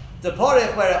there, the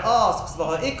porich where it asks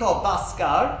v'ha'ikol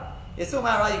baskar. It's talking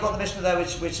about right. You've got the Mishnah there,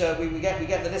 which we get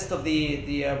the list of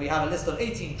we have a list of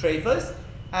 18 treifos,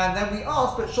 and then we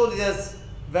ask, but surely there's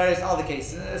various other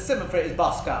cases. And a similar for it is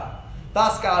baskar,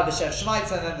 b'shev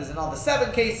shmaitza, and then there's another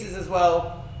 7 cases as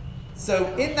well.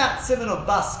 So in that simon of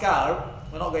baskar,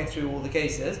 we're not going through all the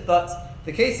cases, but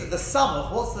the case of the samuch,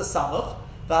 what's the samuch?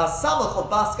 The samuch of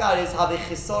baskar is havi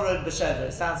chisoron b'shedra.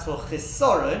 It stands for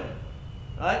chisoron,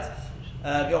 right?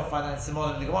 You often find that in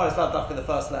Simon and the Gemara. It's about the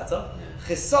first letter.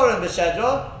 Chisoron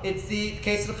b'shedra. It's the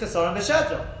case of chisoron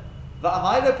b'shedra.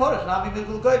 V'amaylo porach nami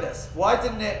migul goydes. Why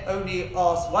did it only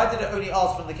ask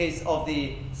from the case of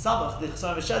the samuch, the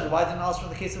chisoron b'shedra? Why didn't it ask from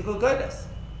the case of gul goydes?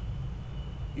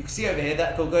 You can see over here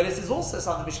that Golgolis is also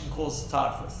something which can cause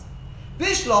tarfus.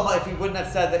 Bishlama, if we wouldn't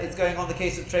have said that it's going on the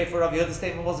case of treifa, Rabbi Yehuda's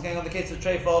statement wasn't going on the case of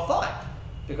treifa, fine,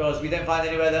 because we don't find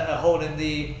anywhere that a hole in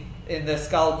the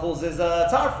skull causes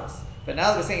tarfus. But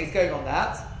now that we're saying it's going on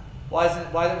that, why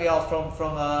don't we ask from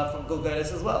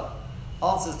Golgolis as well?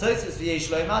 Answers Tosfos v'yesh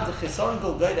lo'imad chisoron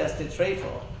Golgolis to treifa.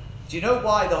 Do you know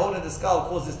why the hole in the skull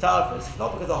causes tarfus? It's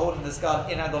not because the hole in the skull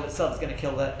in and of itself is going to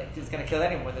kill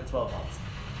anyone within 12 months.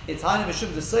 It's hainu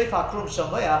mishum the seif hakrum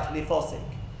shamayach lifosik,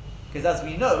 because as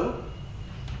we know,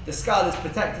 the skull is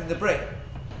protecting the brain,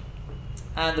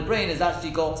 and the brain has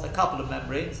actually got a couple of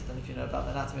membranes. I don't know if you know about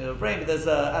the anatomy of the brain, but there's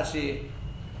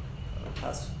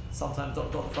sometimes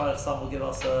Dr. Freilich Son will give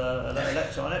us a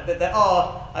lecture on it. But there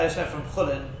are, I just know from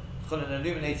Chulin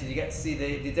Illuminated, you get to see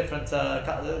the different.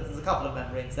 There's a couple of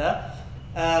membranes there,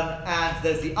 and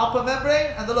there's the upper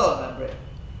membrane and the lower membrane.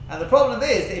 And the problem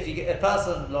is that if you get a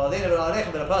person, but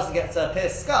a person gets a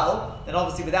pierced skull, then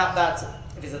obviously without that,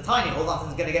 if it's a tiny hole,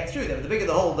 nothing's going to get through there. But the bigger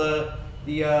the hole, the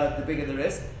bigger the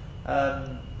risk.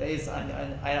 There is,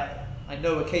 I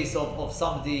know a case of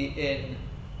somebody in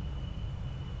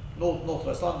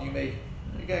Northwest London.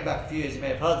 Going back a few years, you may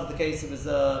have heard of the case. It was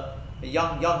a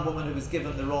young woman who was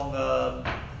given the wrong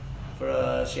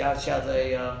she had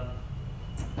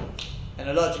an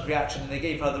allergic reaction, and they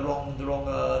gave her the wrong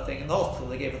thing in the hospital.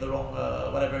 They gave her the wrong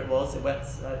whatever it was. It went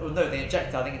they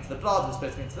injected I think into the blood. It was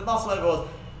supposed to be into the muscle. Whatever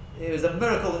it was a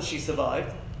miracle that she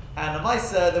survived. And the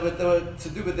mice they were to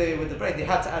do with the brain. They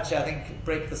had to actually I think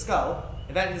break the skull.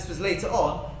 Eventually, this was later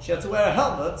on. She had to wear a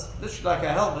helmet, literally like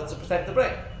a helmet, to protect the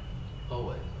brain.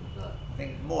 Always. I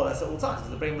think more or less at all times,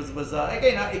 because the brain was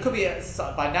again. It could be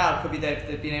by now. It could be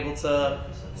they've been able to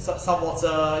somewhat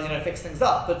fix things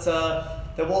up, but.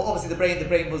 There was obviously the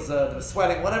brain was there was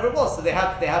swelling, whatever it was. So they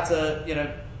had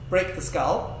to break the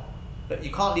skull, but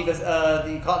you can't leave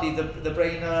the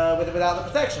brain without the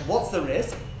protection. What's the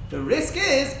risk? The risk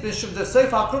is that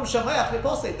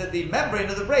the membrane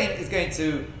of the brain is going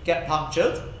to get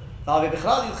punctured.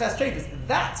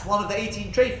 That's one of the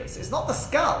 18 treifos. It's not the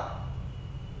skull.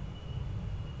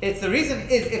 It's the reason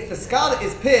is if the skull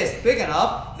is pierced big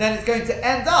enough, then it's going to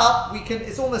end up.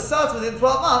 It's almost certain within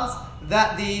 12 months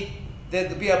that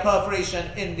there'll be a perforation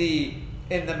in the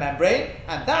membrane,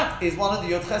 and that is one of the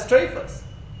Yud Ches treifos.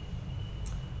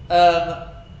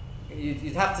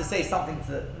 You'd have to say something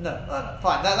to no,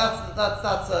 fine.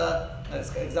 That's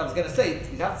because I was going to say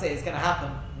you'd have to say it's going to happen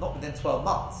not within 12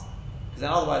 months, because then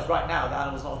otherwise, right now the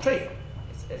animal's not a treifa.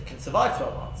 It can survive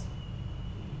 12 months.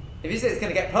 If you say it's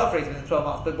going to get perforated within 12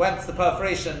 months, but when's the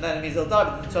perforation, then it means it'll die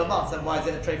within 12 months, then why is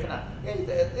it a treifa now?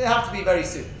 It have to be very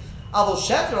soon. Whereas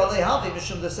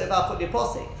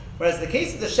the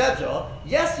case of the shedra,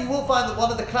 yes, you will find that one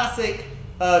of the classic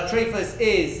treifos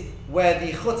is where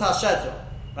the chut ha-shedra,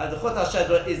 right? The chut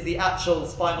ha-shedra is the actual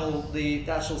spinal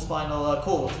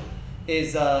cord,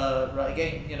 is right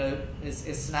again,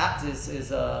 is snapped, is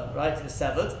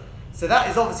severed. So that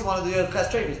is obviously one of the ches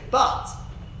trefos. But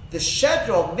the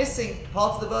shedra, missing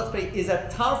part of the vertebrae, is a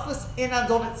tarfus in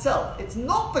and of itself. It's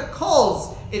not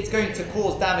because it's going to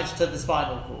cause damage to the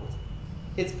spinal cord.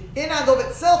 It's in and of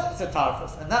itself, it's a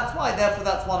tarfus, and that's why, therefore,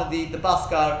 that's one of the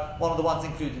baskar, one of the ones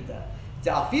included there.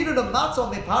 The afiru the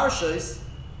matzah miparshos,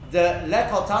 the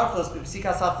lekal tarfus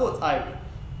b'psikas hachut ayri.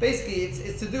 Basically,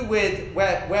 it's to do with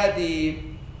where the,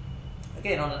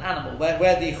 again on an animal,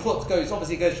 where the chut goes.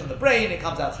 Obviously, it goes from the brain, it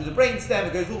comes out through the brain stem,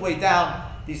 it goes all the way down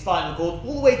the spinal cord,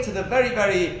 all the way to the very,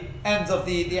 very ends of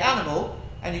the animal,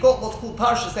 and you've got what's called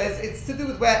parshas there. It's to do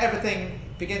with where everything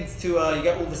begins to, you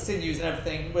get all the sinews and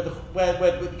everything, where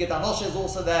the gedanosha is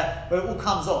also there, where it all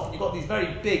comes off, and you've got these very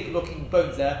big looking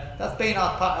bones there. That's bein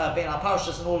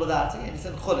parshas and all of that. Again, it's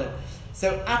in chulin.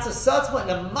 So at a certain point,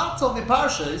 the matom in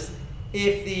parshas,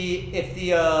 if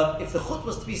the chut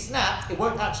was to be snapped, it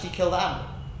won't actually kill the animal,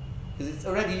 because it's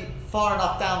already far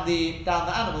enough down the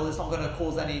animal. It's not going to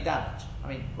cause any damage. I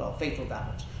mean, well, fatal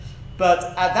damage. But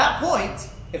at that point,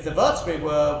 if the vertebrae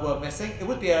were missing, it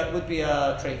would be a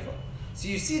trephah. So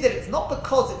you see that it's not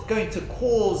because it's going to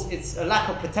cause a lack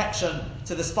of protection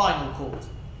to the spinal cord.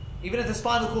 Even if the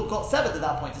spinal cord got severed at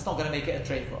that point, it's not going to make it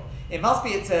a trephah. It must be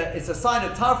it's a sign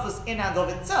of tarfus in and of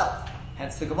itself.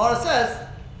 Hence the Gemara says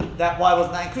that why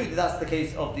wasn't that included? That's the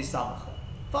case of the samach.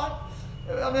 Fine.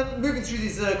 I mean, moving through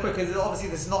these quicker. Obviously,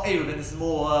 this is not Eruvin. This is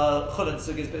more chulin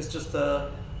sugis, but it's just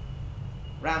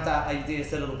round out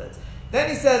ideas a little bit. Then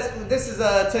he says, this is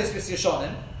Tosfos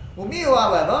Yeshonim. Umiu,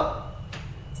 however,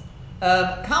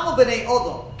 Kamal b'nei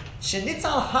Odom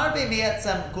shenitzal harbe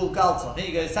me'etzem gulgalton. Here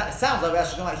you go. It sounds like we're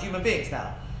actually talking about human beings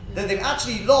now. That they've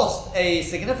actually lost a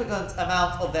significant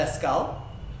amount of their skull.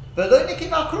 V'lo nikim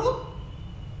akrum.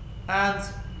 And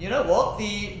you know what?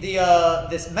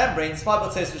 This membrane, despite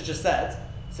what Tosfos just said,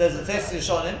 says that Tosfos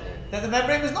Yeshonim, that the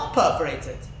membrane was not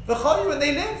perforated. V'choyu, when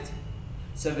they lived.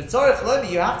 So v'tzorech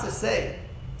lomi, you have to say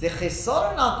the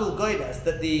chisaron al gulgoides,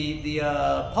 that the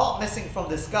part missing from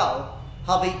the skull,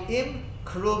 havi'im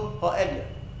krum ha'elyon.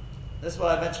 That's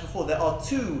what I mentioned before. There are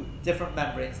two different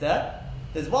membranes there.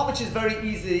 There's one which is very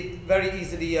easily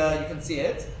you can see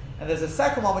it, and there's a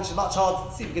second one which is much harder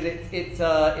to see because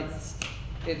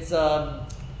it's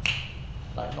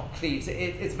like not cleaves.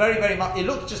 It's very, very much. It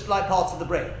looks just like parts of the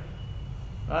brain.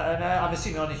 Right? And I'm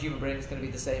assuming on a human brain it's going to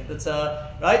be the same. But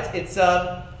right, it's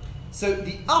so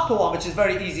the upper one, which is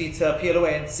very easy to peel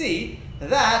away and see,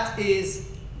 that is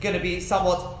going to be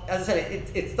somewhat, as I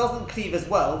said, it doesn't cleave as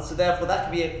well, so therefore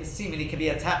that seemingly can be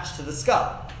attached to the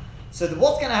skull. So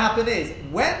what's going to happen is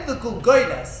when the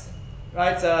gulgoides,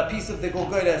 right, a piece of the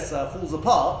gulgoides falls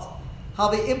apart, how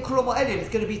the imkurum or elyon is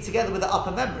going to be together with the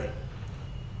upper membrane.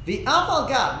 The aval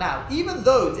gam, now, even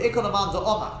though the ikonomanza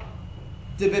omar,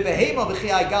 the bebehema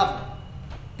b'chiyai gavna,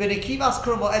 b'nekimas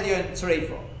kurum or elyon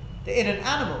terefo, in an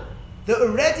animal, that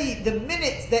already, the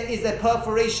minute there is a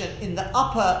perforation in the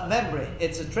upper membrane,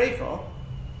 it's a trephah.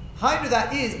 How do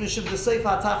that is mishum the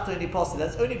sofa tachto niposi?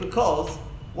 That's only because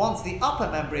once the upper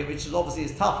membrane, which is obviously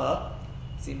is tougher,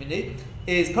 seemingly,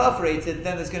 is perforated,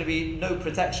 then there's going to be no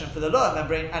protection for the lower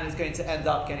membrane, and it's going to end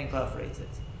up getting perforated.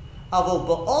 Avol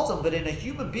ba'odom, but in a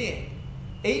human being,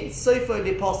 ain't sofa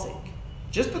liposik.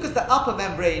 Just because the upper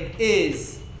membrane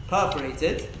is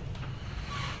perforated,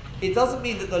 it doesn't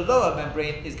mean that the lower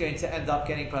membrane is going to end up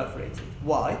getting perforated.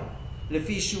 Why?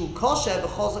 Lefishu kosher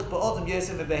v'chozak ba'odom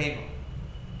yosem ebehema.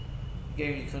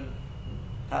 Again, you can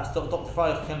perhaps Dr.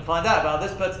 Freilich can find out about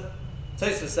this, but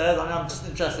Tosfos says, I'm just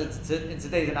interested in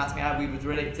today's anatomy how we would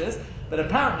relate to this, but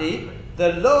apparently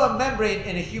the lower membrane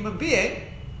in a human being,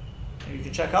 maybe you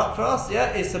can check out for us,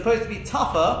 is supposed to be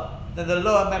tougher than the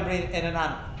lower membrane in an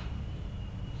animal.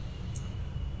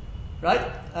 Right?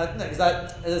 No, because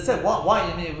as I said, why?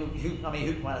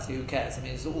 Who cares? I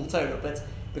mean, it's all Torah, but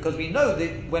because we know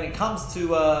that when it comes to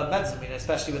medicine,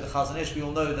 especially with the Chazon Ish, we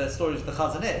all know the stories of the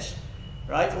Chazon Ish,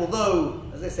 right? Although,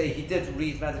 as I say, he did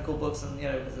read medical books, and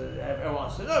everyone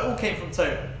said, no, it all came from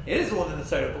Torah. It is all in the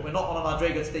Torah, but we're not on a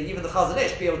madrega today. Even the Chazon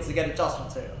Ish be able to get it just from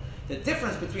Torah. The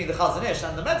difference between the Chazon Ish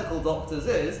and the medical doctors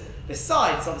is,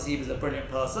 besides, obviously, he was a brilliant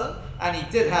person, and he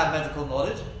did have medical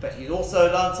knowledge, but he also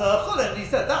learned chulin, and he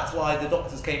said that's why the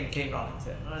doctors came running to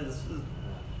him. Right? There's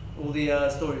all the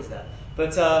stories there.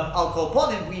 But Al Kol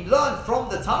Ponim, we learn from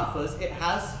the Tarfas, it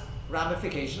has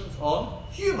ramifications on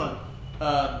human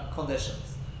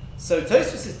conditions. So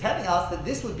Tosfos is telling us that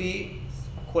this would be,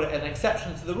 call it an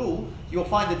exception to the rule. You'll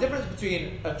find the difference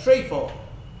between a trephah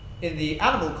in the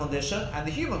animal condition and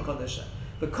the human condition,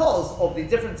 because of the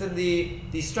difference in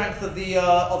the strength of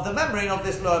the membrane of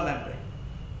this lower membrane.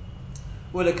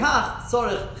 Ulekach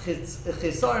tzorich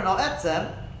chisorin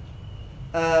ha'etzem.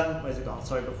 Where's it gone?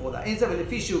 Sorry, before that.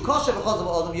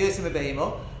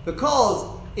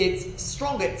 Because it's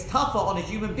stronger, it's tougher on a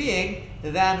human being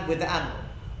than with the animal.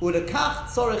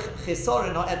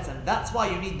 That's why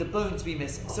you need the bone to be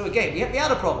missing. So again, we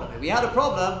had a problem here. We had a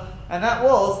problem, and that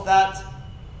was that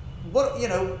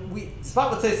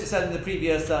despite what Tosfos said in the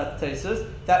previous Tosfos,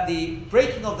 that the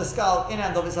breaking of the skull in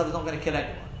and of itself is not going to kill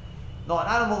anyone. Not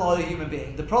an animal, nor a human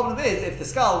being. The problem is, if the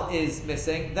skull is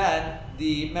missing, then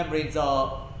the membranes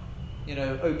are,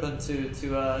 open to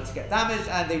get damaged,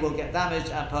 and they will get damaged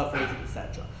and perforated,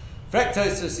 etc.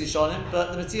 Frektosus Yishonim,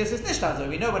 but the Matthias is Nishtazo.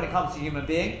 We know when it comes to a human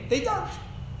being, they don't.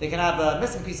 They can have a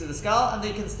missing piece of the skull, and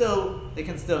they can still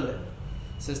live.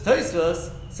 Says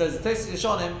Tosfos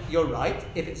Yishonim, you're right.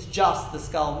 If it's just the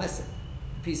skull missing,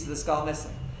 a piece of the skull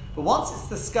missing. But once it's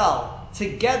the skull,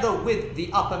 together with the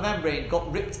upper membrane,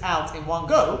 got ripped out in one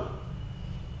go,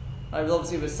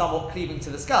 obviously it was somewhat cleaving to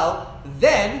the skull,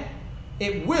 then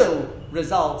it will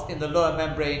result in the lower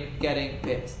membrane getting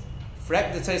pierced.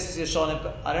 Frek the Tosfos Yishonim,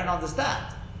 but I don't understand.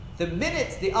 The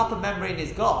minute the upper membrane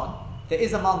is gone, there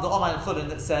is a man the Omar and Chulin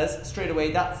that says straight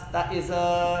away that is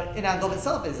in and of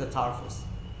itself is a tarfus.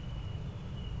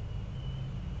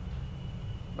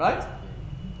 Right?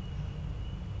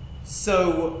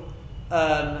 So,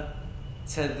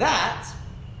 to that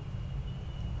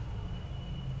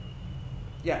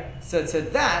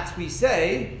we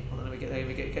say, hold on, let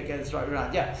me get this right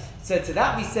around. Yeah. So to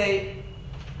that we say,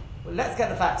 well, let's get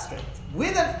the facts straight.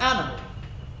 With an animal,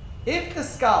 if the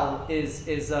skull is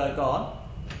gone,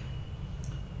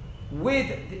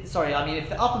 if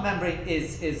the upper membrane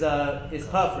is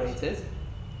perforated,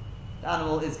 the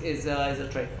animal is a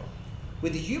trephel.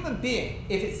 With a human being,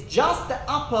 if it's just the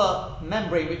upper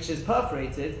membrane which is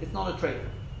perforated, it's not a trephel.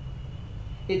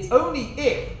 It's only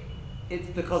if it's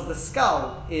because the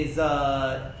skull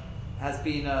has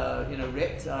been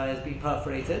ripped, has been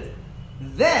perforated,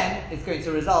 then it's going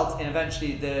to result in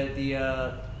eventually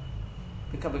the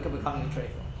becoming a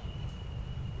trephel.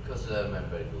 Because the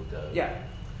membrane will go. Yeah.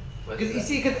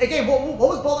 Because again, what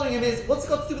was bothering him is, what's it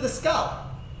got to do with the skull?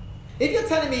 If you're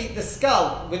telling me the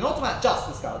skull, we're not talking about just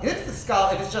the skull. If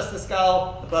it's just the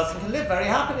skull, the person can live very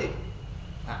happily.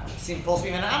 It seems possibly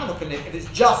even an animal can live if it's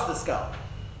just the skull.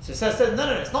 So it says,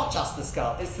 no, it's not just the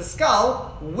skull. It's the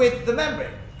skull with the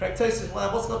membrane. Frektosis,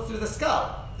 what's got to do with the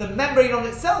skull? The membrane on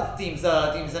itself deems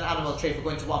an animal trait for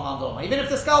going to one mandoma. Even if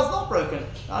the skull's not broken,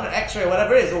 I don't know, X-ray or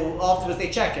whatever it is, or afterwards they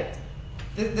check it.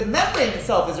 The membrane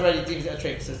itself is already deems it a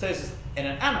trait. So it's in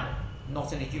an animal,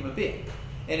 not in a human being.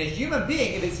 In a human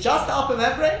being, if it's just the upper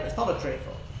membrane, it's not a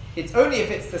trephel. It's only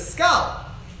if it's the skull,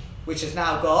 which is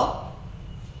now gone,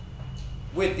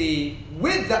 with the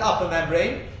upper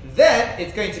membrane, then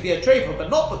it's going to be a trephel, but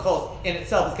not because in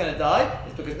itself it's going to die,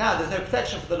 it's because now there's no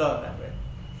protection for the lower membrane.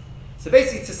 So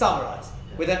basically, to summarize,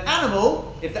 with an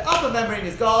animal, if the upper membrane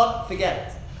is gone, forget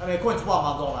it. According to one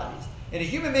mandom at least. In a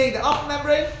human being, the upper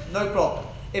membrane, no problem.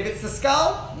 If it's the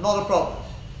skull, not a problem.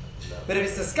 But if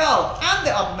it's the skull and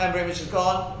the upper membrane which is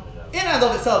gone, in and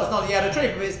of itself it's not yet a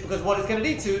trephel, it's because what it's going to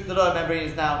lead to, the lower membrane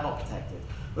is now not protected.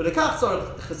 But according to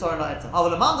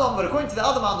the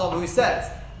other mandom who says,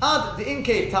 ad the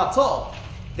incave tato,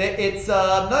 that it's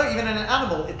even in an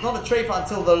animal, it's not a trephel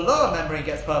until the lower membrane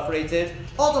gets perforated.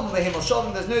 There's no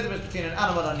difference between an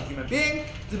animal and a human being.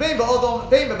 Both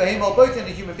in a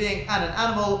human being and an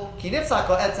animal.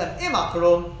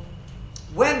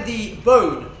 When the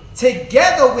bone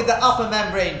together with the upper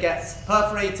membrane gets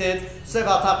perforated, so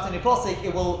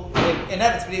it will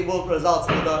inevitably result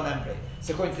in the lower membrane.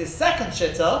 So according to this second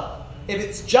shitta, if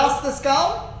it's just the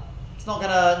skull, it's not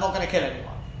gonna kill anyone.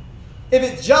 If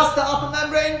it's just the upper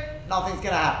membrane, nothing's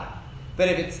gonna happen. But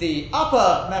if it's the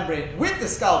upper membrane with the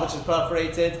skull which is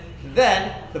perforated,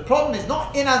 then the problem is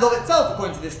not in and of itself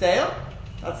according to this dale.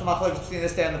 That's the machlokes between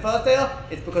this day and the first day.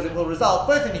 It's because it will result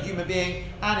both in a human being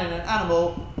and in an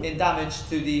animal in damage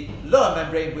to the lower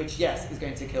membrane, which is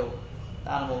going to kill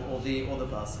the animal or the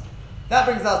person. That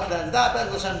brings us to the end of that.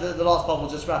 Be'ez Hashem, the last part we'll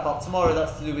just wrap up tomorrow.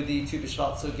 That's to do with the Tu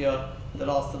B'Shvat Sugya, the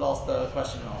last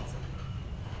question and answer.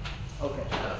 Okay.